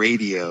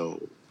Radio.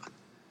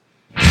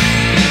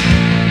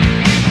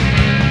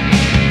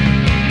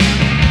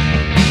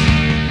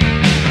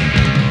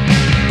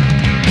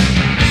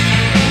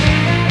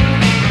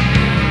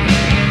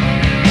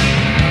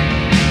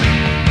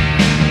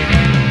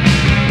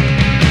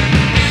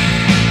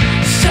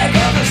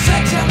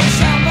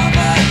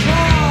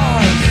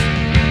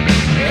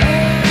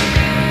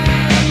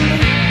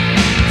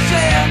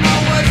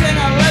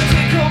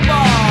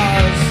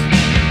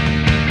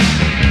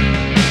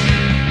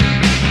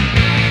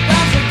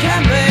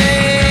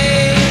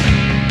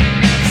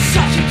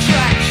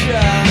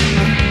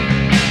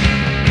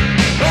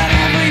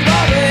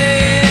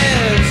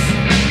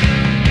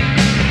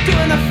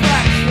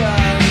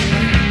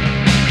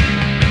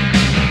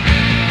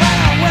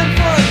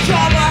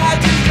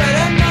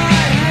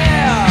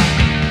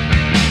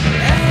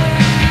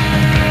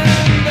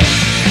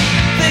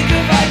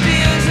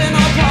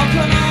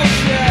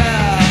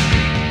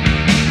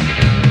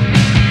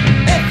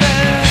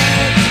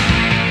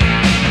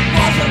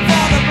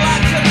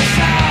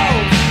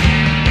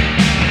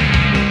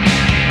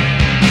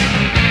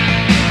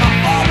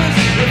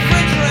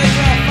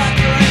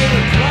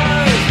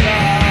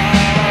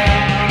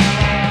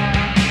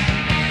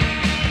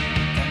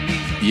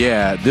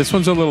 Yeah, this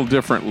one's a little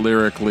different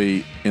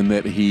lyrically in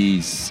that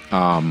he's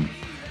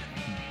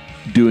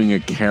doing a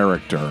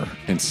character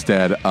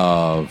instead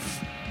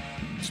of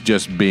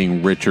just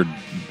being Richard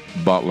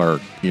Butler,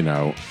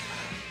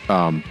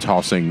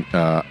 tossing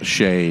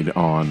shade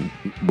on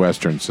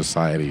Western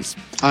societies.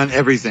 On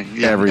everything.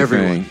 Yeah,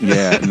 everything.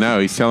 Yeah, no,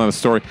 he's telling a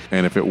story.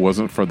 And if it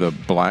wasn't for the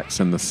blacks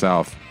in the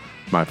South,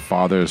 my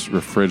father's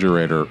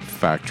refrigerator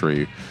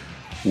factory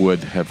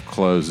would have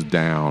closed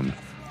down.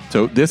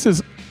 So this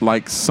is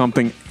like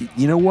something,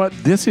 you know what?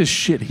 This is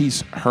shit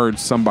he's heard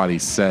somebody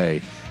say,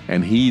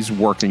 and he's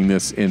working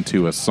this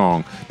into a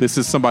song. This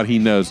is somebody he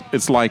knows.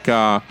 It's like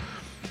the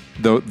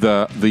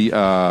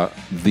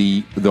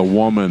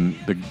woman,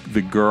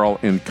 the girl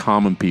in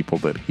Common People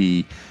that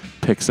he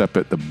picks up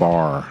at the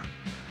bar.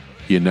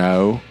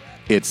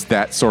 It's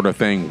that sort of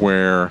thing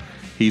where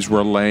he's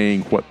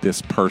relaying what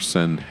this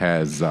person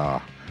has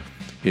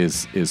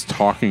is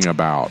talking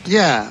about.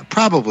 Yeah,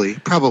 probably.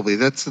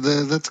 That's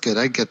good.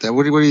 I get that.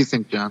 What do you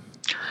think, John?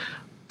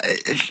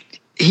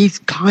 He's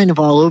kind of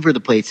all over the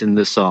place in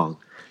this song.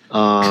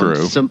 True.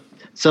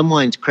 some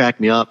lines crack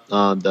me up.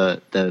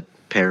 The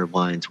pair of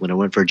lines when I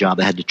went for a job,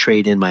 I had to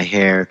trade in my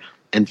hair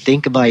and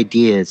think of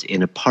ideas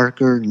in a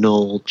Parker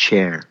Knoll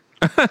chair.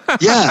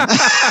 Yeah.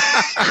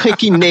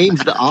 Like he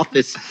names the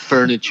office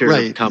furniture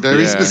Right. company.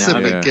 Very Yeah,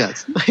 specific, yeah.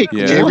 yes. Like,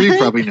 Yeah. Jay what? Reed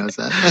probably knows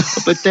that.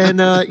 But then,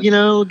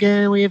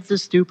 again, we have the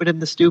stupid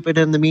and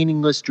the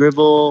meaningless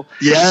drivel.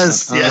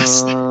 Yes.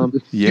 Um,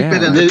 Yeah.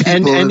 Stupid and, and the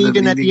people and the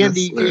even at the end,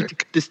 meaningless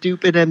lyric. the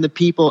stupid and the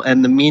people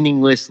and the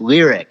meaningless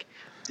lyric.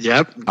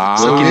 Yep. Ah.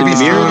 So maybe he's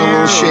throwing a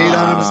little shade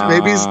on him. Ah.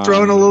 Maybe he's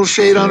throwing a little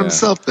shade on Yeah.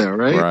 himself there,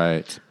 right?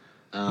 Right.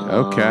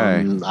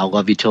 Okay. I'll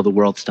love you till the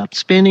world stops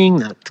spinning.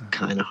 That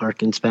kind of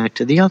harkens back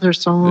to the other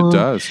song. It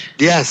does.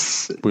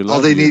 Yes. We All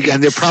love they you. need,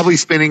 and they're probably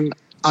spinning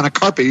on a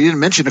carpet. You didn't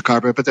mention a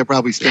carpet, but they're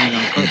probably spinning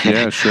on a carpet.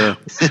 Yeah, sure.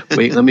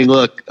 Wait, let me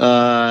look.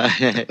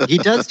 He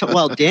does.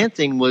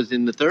 Dancing was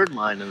in the third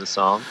line of the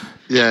song.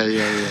 Yeah.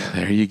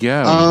 There you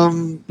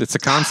go. It's a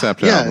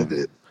concept Yeah.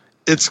 album.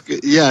 It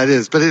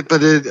is, but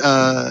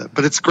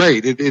it's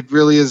great. It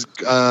really is.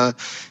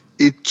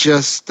 It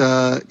just,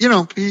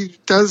 he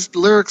does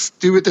lyrics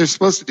do what they're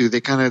supposed to do.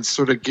 They kind of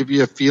sort of give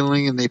you a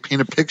feeling and they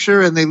paint a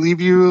picture and they leave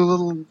you a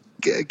little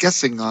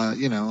guessing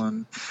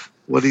on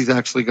what he's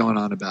actually going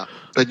on about.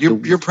 But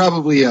you're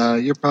probably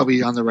on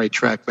the right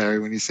track, Barry,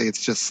 when you say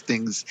it's just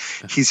things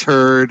he's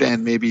heard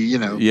and maybe,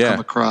 come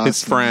across.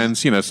 His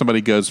friends,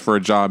 somebody goes for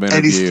a job interview.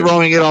 And he's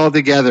throwing it all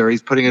together.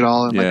 He's putting it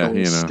all in like a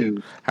little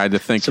stew. Had to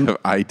think of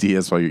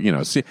ideas while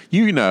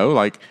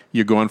like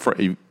you're going for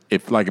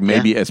if like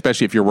maybe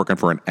especially if you're working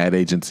for an ad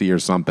agency or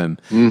something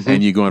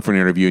and you go in for an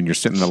interview and you're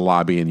sitting in the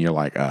lobby and you're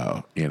like,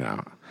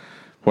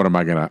 what am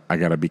I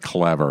gotta be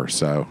clever.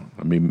 So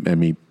let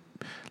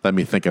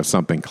me think of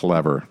something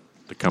clever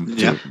to come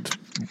to.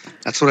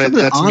 That's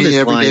me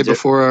every day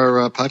before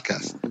our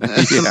podcast.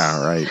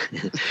 Yeah, right.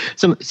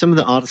 Some of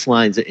the oddest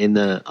lines on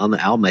the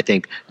album, I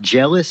think.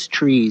 Jealous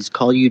trees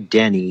call you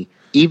Denny.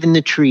 Even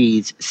the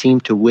trees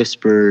seem to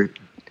whisper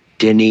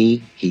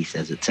Denny. He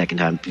says it second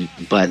time,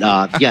 but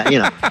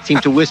seem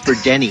to whisper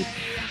Denny.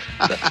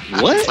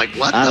 What? It's like,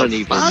 what I the don't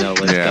even fuck? know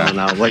what's going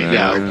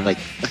on. Like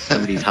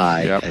somebody's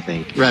high. Yep. I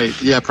think. Right?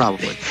 Yeah,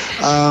 probably.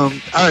 All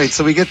right,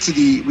 so we get to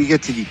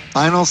the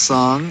final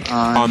song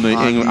on the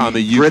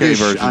UK British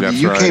version, on the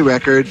that's UK right.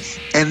 record,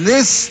 and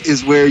this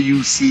is where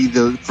you see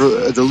the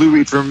Lou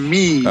Reed for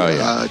me.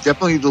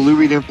 Definitely the Lou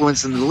Reed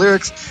influence in the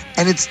lyrics,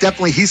 and it's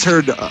definitely he's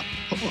heard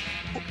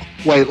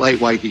White Light,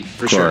 White Heat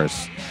for sure. Of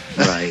course.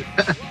 Right.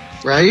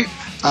 Right?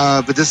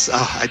 But this,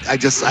 I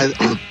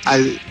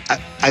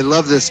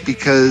love this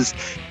because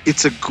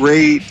it's a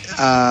great.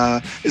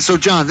 So,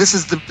 John, this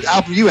is the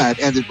album you had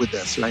ended with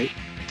this, right?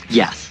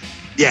 Yes.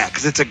 Yeah,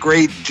 because it's a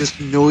great, just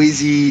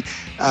noisy,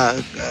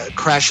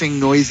 crashing,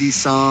 noisy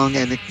song,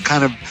 and it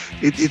kind of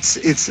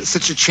it's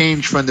such a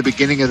change from the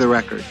beginning of the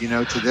record,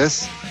 to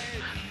this.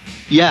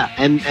 Yeah,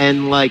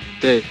 and like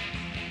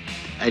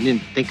I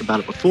didn't think about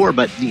it before,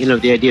 but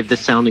the idea of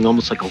this sounding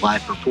almost like a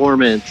live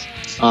performance.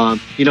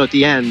 At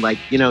the end,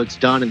 it's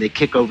done and they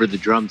kick over the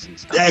drums and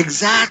stuff. Yeah,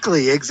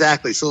 exactly.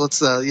 So let's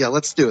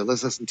do it.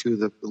 Let's listen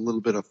to a little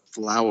bit of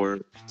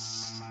Flowers.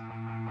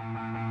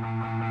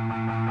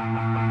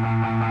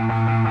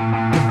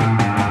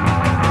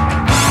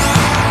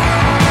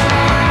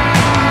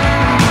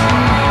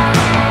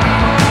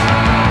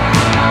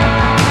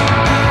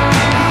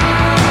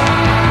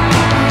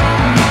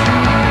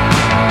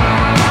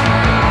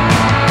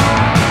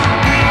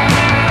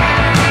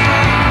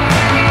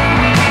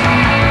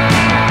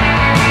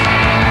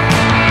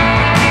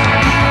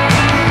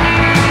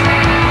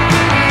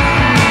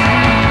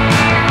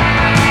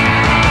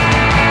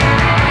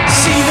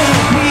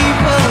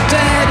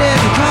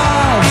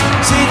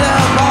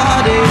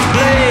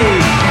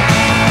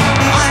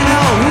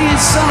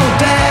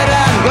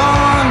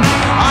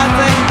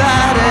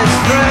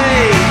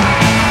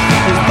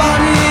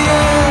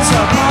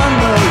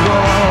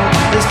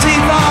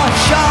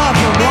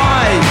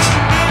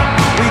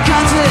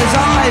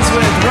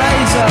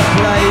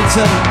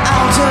 And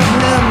out of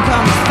him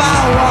comes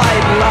foul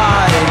white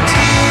light.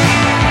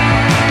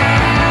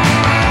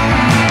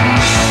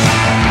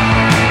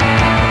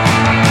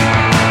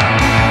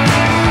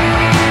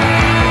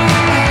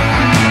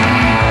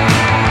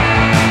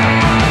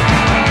 In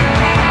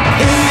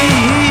the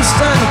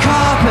Eastern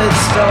Carpet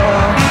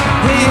Store,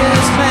 he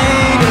is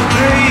made of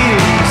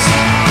dreams.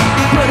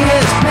 Put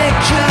his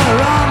picture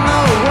on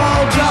the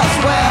wall just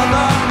where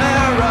the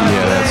mirror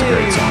Yeah, that's a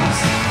great song.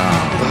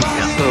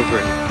 So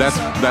great. That's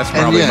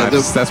probably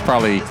that's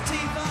probably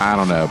I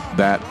don't know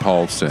that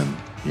Paulson,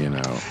 and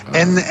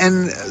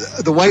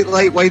the White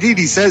Light, White Heat.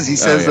 He says we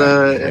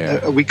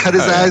cut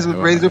his eyes with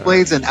razor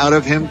blades, and out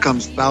of him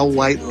comes foul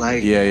white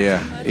light.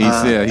 Yeah.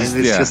 It's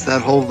just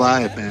that whole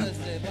vibe, man.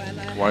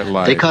 White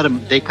light.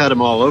 They cut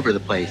him all over the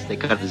place. They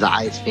cut his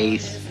eyes,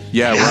 face.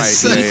 Yeah,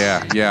 Yes.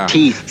 right. Yeah.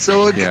 Teeth.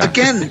 So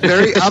again,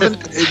 very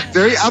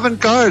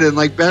avant-garde, and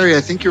like Barry,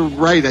 I think you're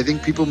right. I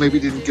think people maybe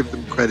didn't give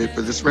them credit,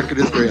 but this record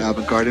is very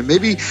avant-garde. And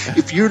maybe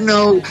if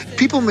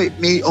people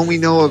may only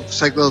know of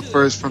Psychedelic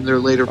Furs from their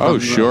later, Oh,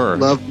 sure.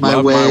 Love My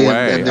Way,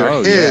 and their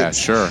hits. Yeah,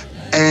 sure.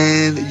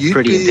 and you'd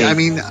Pretty be. in I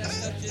Pink. mean,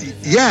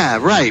 yeah,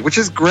 right, which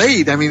is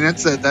great. I mean,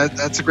 that's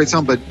a great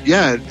song. But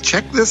yeah,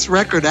 check this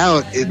record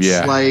out. It's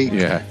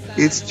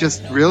it's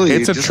just really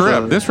It's a just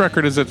trip. This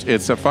record is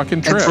it's a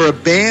fucking trip. And for a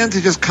band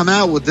to just come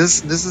out with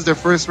this is their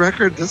first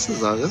record. This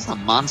is a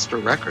monster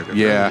record. It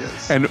really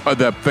is. And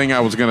the thing I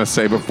was going to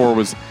say before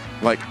was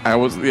like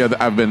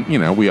I've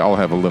been, we all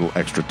have a little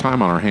extra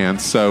time on our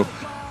hands, so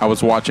I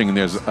was watching, and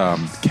there's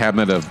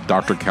Cabinet of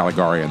Dr.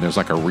 Caligari, and there's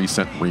like a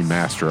recent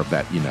remaster of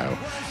that,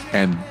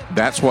 and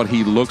that's what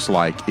he looks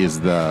like is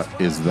the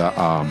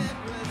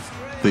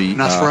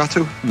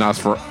Nosferatu?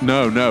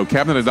 No.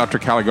 Cabinet of Dr.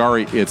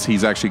 Caligari.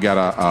 He's actually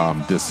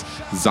got this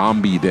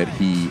zombie that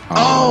he.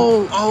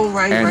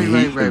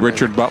 Right.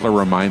 Richard Butler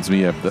reminds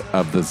me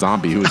of the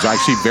zombie, who is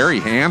actually very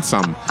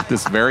handsome.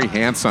 This very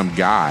handsome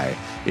guy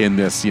in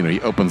this.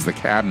 He opens the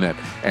cabinet,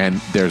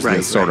 and there's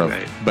this sort of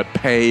but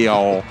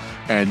pale,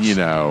 and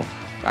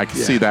I can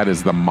see that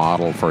as the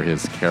model for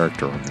his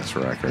character on this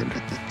record.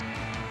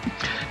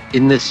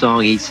 In this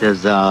song, he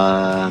says,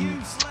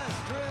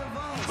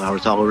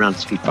 flowers all around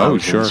his feet,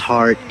 flowers in his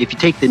heart. If you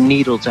take the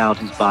needles out,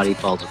 his body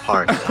falls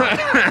apart.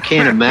 I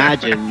can't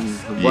imagine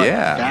what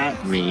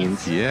that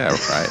means. Yeah,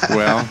 right.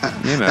 Well,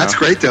 That's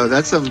great, though.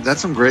 That's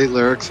some great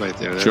lyrics right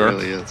there. That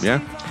really is. Yeah.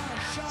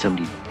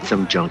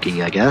 Some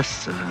junkie, I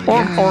guess.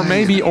 Or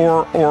maybe,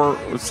 or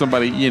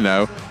somebody,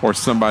 or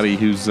somebody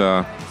who's,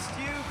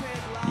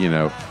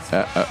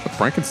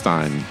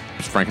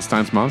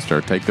 Frankenstein's monster.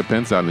 Take the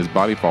pins out and his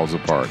body falls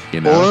apart.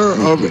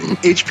 Or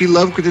H.P.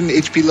 Lovecraft. Didn't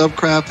H.P.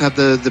 Lovecraft have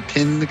the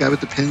pin, the guy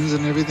with the pins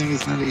and everything?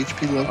 Isn't that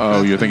H.P. Lovecraft?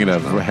 Oh, you're thinking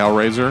of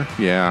Hellraiser?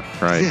 Yeah,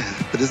 right.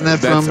 Yeah, but isn't that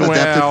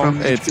adapted from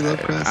H.P.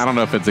 Lovecraft? I don't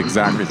know if it's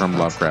exactly from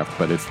Lovecraft,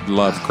 but it's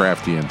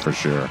Lovecraftian for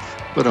sure.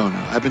 But no,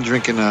 I've been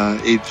drinking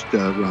aged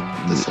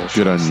rum this whole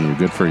show. Good on you.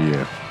 Good for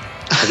you.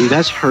 Have you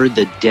guys heard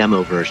the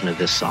demo version of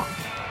this song?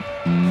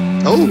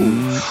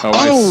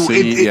 I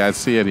see. I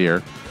see it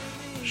here.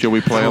 Should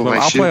we play a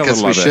little? I'll play a little of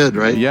it. We should,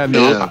 right? Yeah,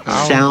 no. It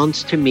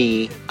sounds to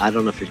me, I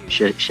don't know if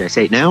should I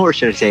say it now or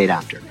should I say it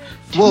after?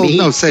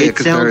 Say it,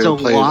 because sounds a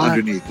play lot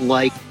underneath.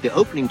 like the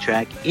opening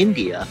track,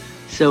 India.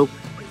 So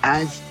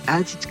as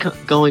it's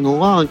going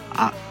along,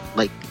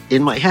 like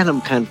in my head,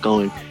 I'm kind of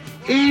going,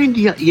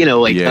 India, I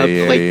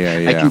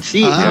can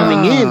see it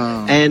coming in,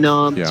 and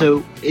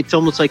so it's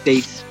almost like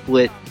they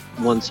split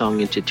one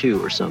song into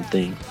two or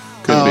something.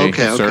 Could be,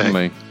 okay.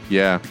 Certainly,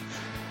 yeah.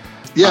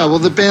 Yeah, well,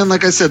 the band,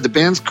 like I said, the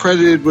band's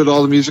credited with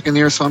all the music in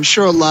here, so I'm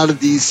sure a lot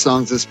of these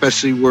songs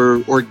especially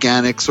were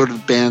organic, sort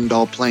of band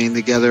all playing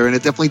together, and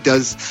it definitely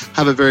does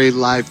have a very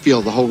live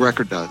feel. The whole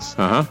record does.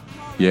 Uh-huh.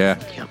 Yeah.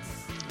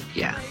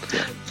 Yeah. Do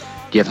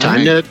you have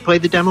time to play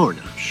the demo or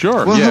not?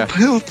 Sure. Well, yeah.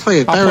 he'll play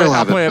it.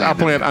 I'll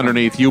play it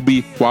underneath. You'll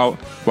be while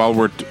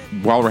we're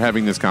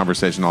having this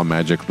conversation. I'll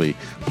magically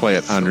play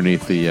it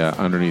underneath the.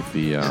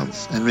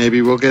 Yes. And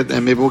maybe we'll get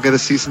a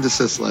cease and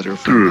desist letter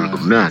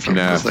from. No,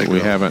 we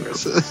haven't.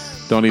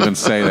 Don't even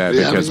say that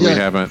because we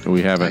haven't.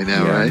 I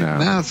know, right?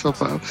 No, so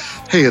far.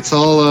 Hey, it's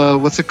all.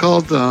 What's it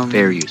called?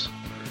 Fair use.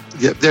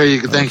 Yep, there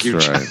you go. Thank you,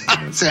 John.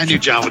 Right. I knew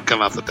John would come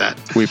up with that.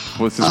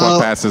 This is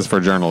what passes for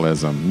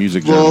journalism,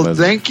 music journalism. Well,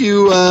 thank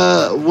you.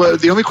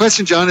 The only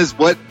question, John, is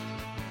what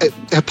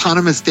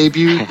eponymous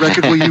debut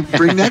record will you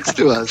bring next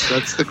to us?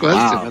 That's the question.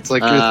 Wow. That's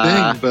like your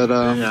thing. But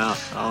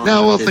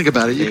we'll think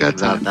about it. You got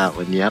time. That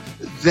one, yep.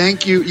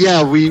 Thank you.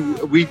 Yeah, we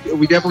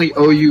definitely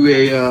owe you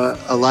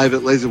a live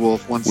at Laser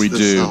Wolf once we this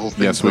do. whole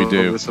thing Yes, we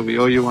do. over, so we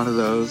owe you one of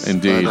those.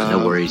 Indeed. But,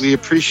 no worries. We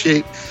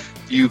appreciate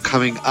you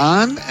coming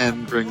on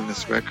and bringing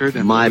this record.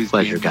 And my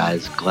pleasure,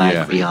 guys. Glad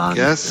to be on.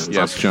 Yes,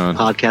 John.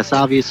 Podcast,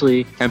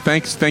 obviously. And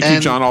thank you,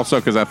 John, also,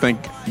 because I think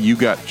you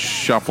got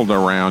shuffled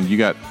around. You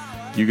got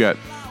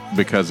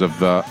because of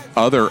the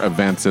other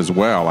events as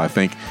well. I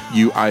think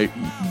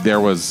there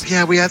was.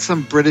 Yeah, we had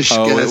some British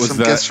guests, some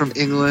guests from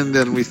England,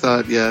 and we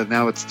thought,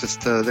 now it's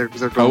just they're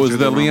going. Oh, it was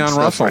the Leon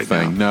Russell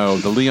thing? Now. No,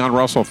 the Leon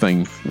Russell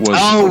thing was.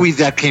 Oh,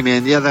 that came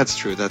in. Yeah, that's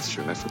true. I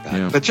forgot.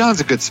 Yeah. But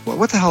John's a good sport.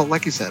 What the hell?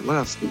 Like you said, what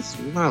else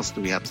do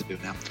we have to do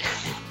now?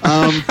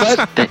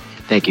 But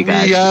thank you,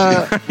 guys.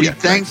 We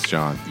thank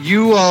John.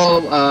 You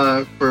all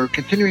for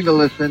continuing to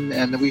listen,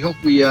 and we hope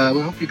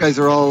you guys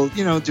are all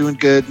doing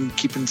good and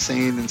keeping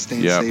sane and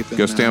staying safe.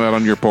 Go stand out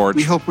on your porch.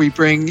 We hope we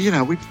bring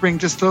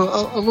just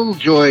a little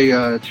joy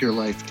to your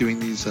life doing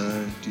these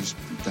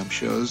dumb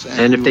shows.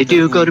 And if they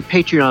do, go to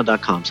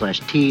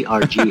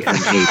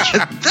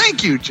patreon.com/TRGMH.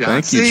 Thank you,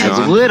 John. Thank you, John.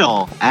 As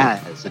little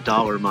as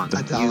 $1 a month.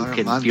 You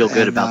can feel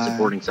good about and,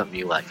 supporting something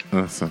you like.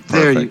 That's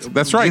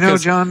right.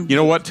 John. You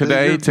know what?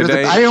 Today,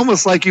 I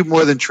almost like you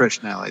more than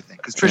Trish now. I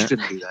think because Trish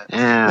didn't do that.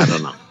 I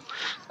don't know.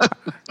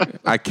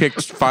 I kicked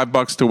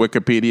 $5 to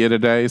Wikipedia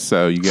today,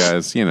 so you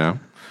guys,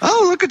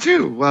 Oh, look at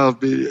you! Well,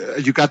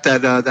 you got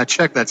that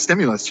check, that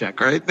stimulus check,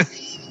 right?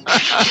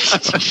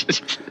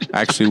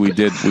 Actually, we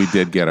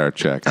did get our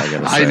check. I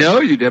gotta say. I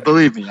know you did.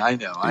 Believe me, I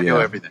know. I know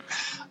everything.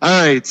 All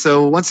right.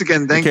 So once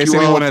again, thank you all for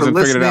listening. In case anyone hasn't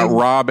figured it out,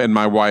 Rob and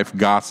my wife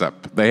gossip.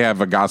 They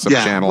have a gossip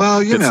channel.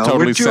 Well, you know,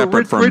 totally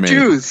separate from we're me.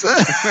 Jews.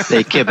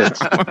 They kibitz.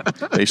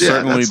 They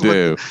certainly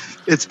do.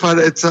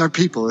 It's our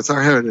people. It's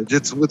our heritage.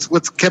 It's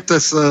what's kept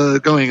us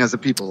going as a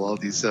people all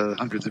these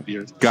hundreds of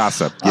years.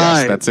 Gossip.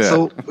 Yes, that's it.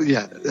 So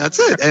yeah, that's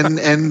it.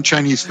 And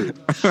Chinese food.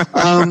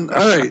 All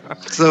right.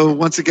 So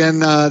once again,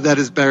 that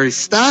is Barry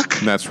Stock.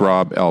 And that's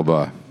Rob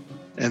Elba.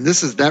 And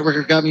this is That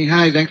Record Got Me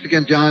High. Thanks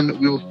again, John.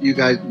 We will see you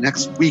guys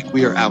next week.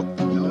 We are out.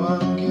 No,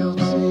 I'm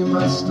guilty,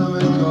 my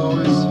stomach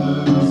always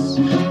hurts.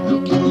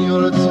 Looking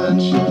your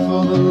attention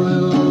for the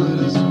little it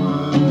is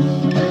worth.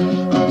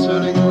 I'm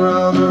turning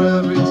around her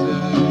every day.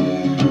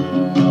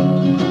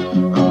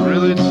 I'm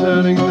really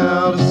turning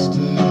now to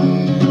stay.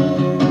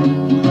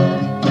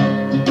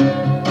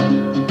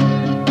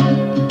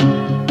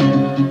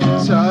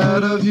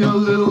 Tired of your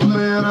little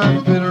man,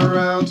 I've been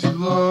around too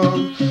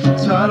long.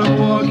 Tired of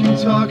walking,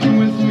 talking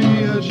with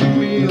me, urging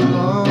me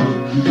along.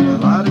 I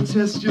lie to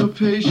test your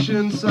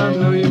patience, I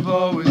know you've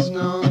always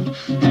known.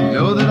 You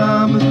know that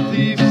I'm a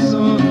thief,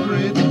 so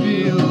afraid to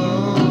be alone.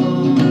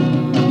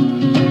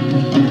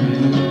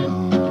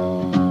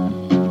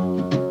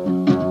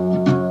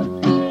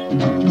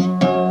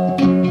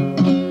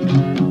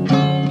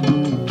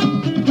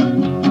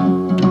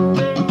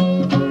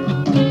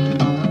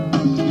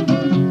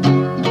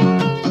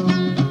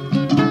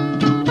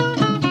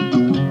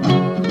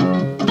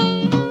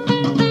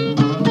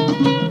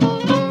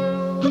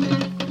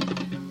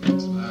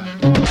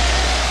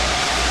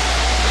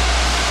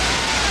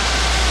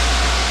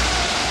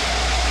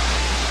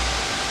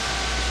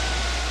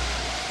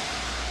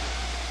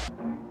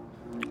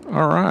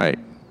 All right.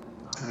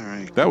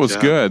 That was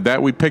good.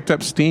 That we picked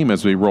up steam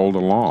as we rolled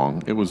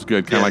along. It was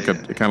good. Kind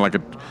of like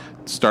a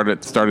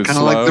started Kind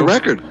slow. of like the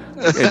record.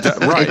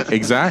 Right.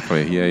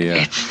 Exactly. Yeah.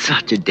 It's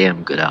such a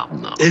damn good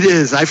album, though. It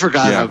is. I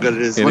forgot how good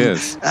it is. It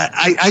is.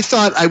 I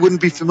thought I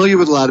wouldn't be familiar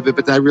with a lot of it,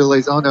 but I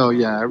realized, oh no,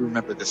 yeah, I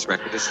remember this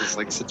record. This is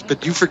like such.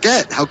 But you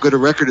forget how good a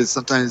record is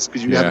sometimes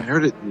because you haven't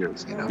heard it in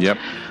years. You know. Yep.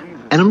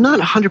 And I'm not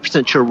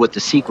 100% sure what the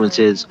sequence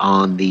is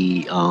on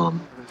the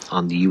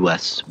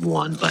US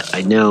one, but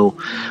I know,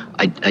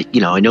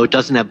 I know it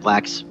doesn't have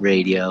Black's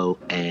Radio,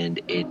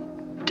 and it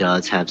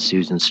does have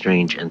Susan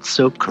Strange and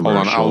Soap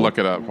commercial. Hold on, I'll look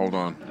it up. Hold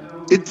on.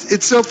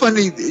 It's so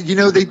funny. You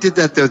know, they did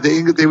that though.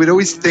 They would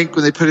always think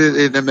when they put it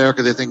in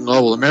America, they think,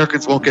 oh well,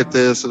 Americans won't get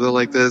this, or they're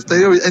like this.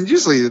 They always, and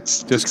usually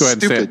it's just go ahead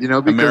stupid, and say it. You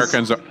know,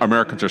 because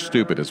Americans are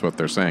stupid is what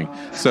they're saying.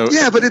 So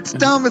yeah, but it's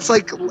dumb. It's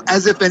like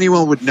as if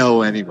anyone would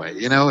know anyway.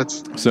 You know,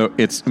 it's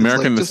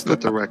American. Like, just put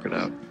the record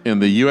out. In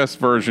the U.S.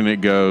 version, it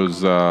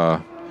goes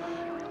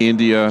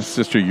India,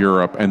 Sister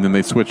Europe, and then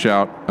they switch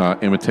out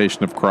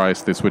Imitation of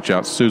Christ. They switch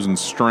out Susan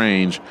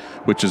Strange,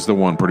 which is the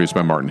one produced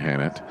by Martin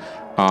Hannett.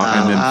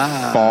 And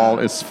then Fall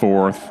is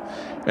fourth.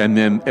 And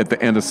then at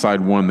the end of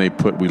side one, they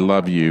put We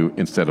Love You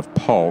instead of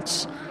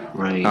Pulse.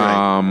 Right.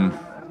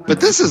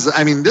 But this is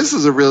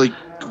a really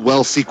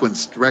well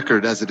sequenced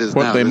record as it is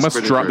now. They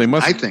must drop. They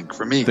must. I think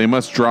for me, they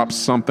must drop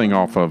something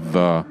off of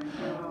the.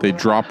 They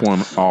drop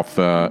one off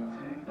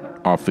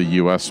the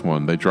U.S.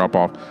 one. They drop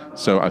off.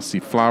 So I see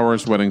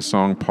Flowers, Wedding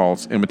Song,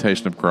 Pulse,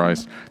 Imitation of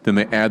Christ. Then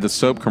they add the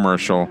soap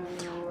commercial.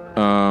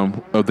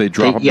 They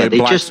drop. They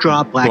just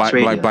dropped Black's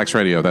Radio. Black's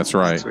Radio. That's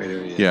right. Black's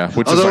Radio, yeah.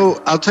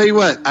 Although I'll tell you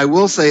what, I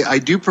will say I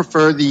do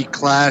prefer the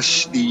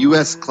Clash, the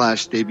U.S.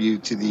 Clash debut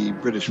to the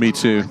British. Me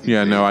too.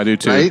 Yeah, no, I do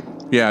too. Right?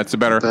 Yeah, it's a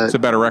better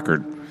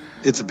record.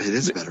 It is a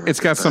better.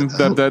 It's got some.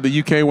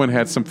 The UK one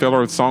had some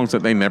filler songs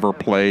that they never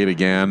played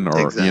again,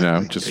 or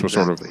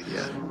sort of.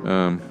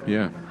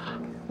 Yeah.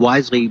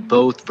 Wisely,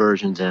 both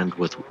versions end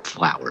with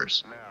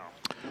Flowers.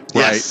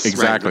 Right, Yes,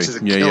 exactly.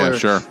 Right, killer,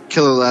 sure.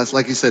 Killer last,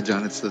 like you said,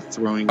 John. It's the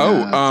throwing.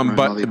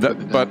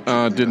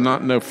 Did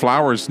not know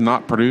Flowers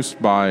not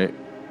produced by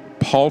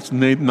Pulse.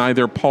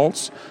 Neither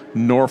Pulse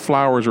nor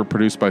Flowers were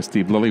produced by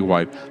Steve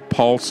Lillywhite.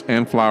 Pulse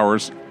and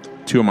Flowers,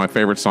 two of my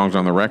favorite songs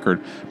on the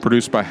record,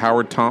 produced by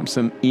Howard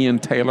Thompson, Ian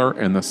Taylor,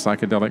 and the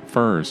Psychedelic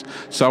Furs.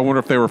 So I wonder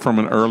if they were from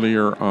an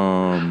earlier.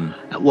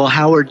 Well,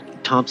 Howard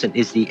Thompson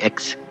is the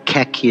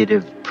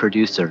executive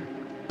producer.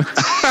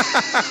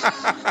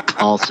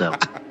 Also.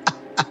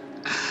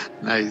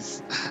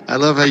 Nice. I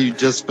love how you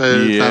just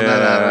found that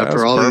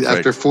out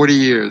after 40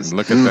 years.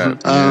 Look at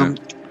that.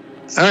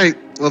 All right.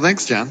 Well,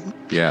 thanks, John.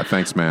 Yeah,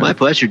 thanks, man. My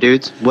pleasure,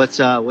 dudes. What's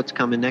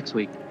coming next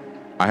week?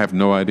 I have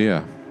no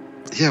idea.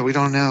 Yeah, we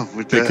don't know.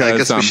 I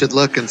guess we should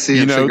look and see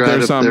and figure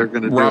out if they're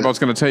going to do Rob, it. I was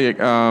going to tell you,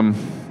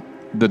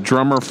 the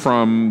drummer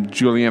from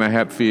Juliana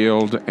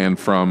Hatfield and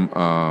from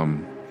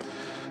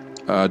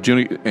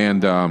Junie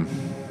and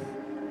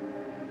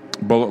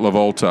Bullet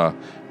LaVolta,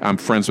 I'm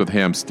friends with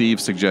him.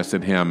 Steve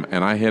suggested him,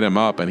 and I hit him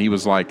up, and he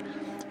was like,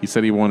 he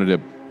said he wanted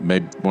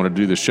to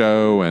do the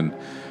show, and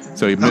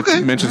so he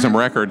mentioned some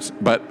records,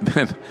 but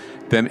then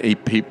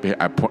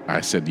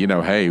I said,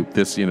 hey,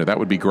 this, that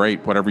would be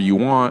great, whatever you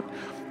want.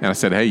 And I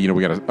said, hey,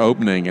 we got an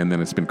opening, and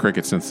then it's been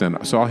cricket since then.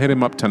 So I'll hit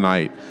him up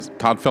tonight.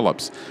 Todd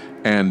Phillips.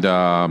 And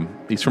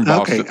he's from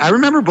Boston. Okay, I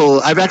remember Bull.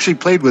 I've actually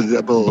played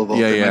with Bull of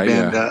Ulster, my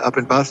band yeah. up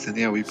in Boston.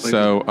 Yeah, we played.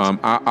 So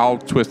I'll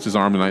twist his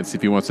arm tonight and see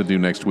if he wants to do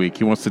next week.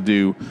 He wants to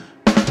do...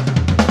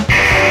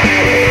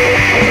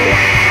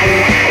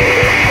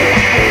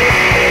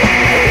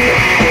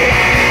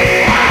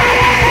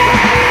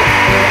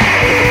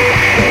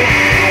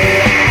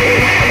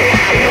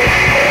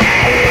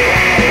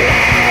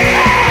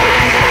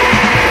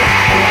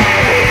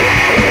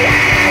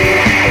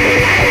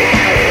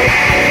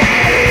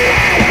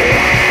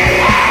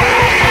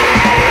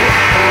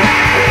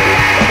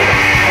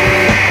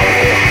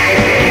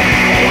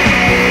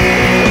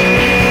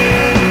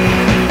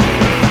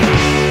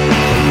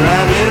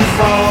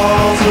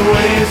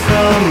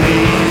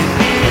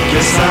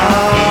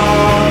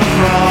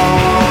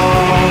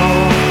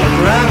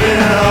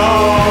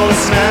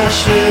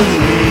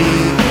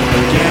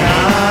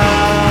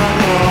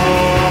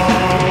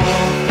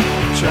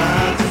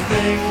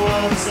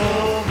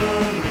 So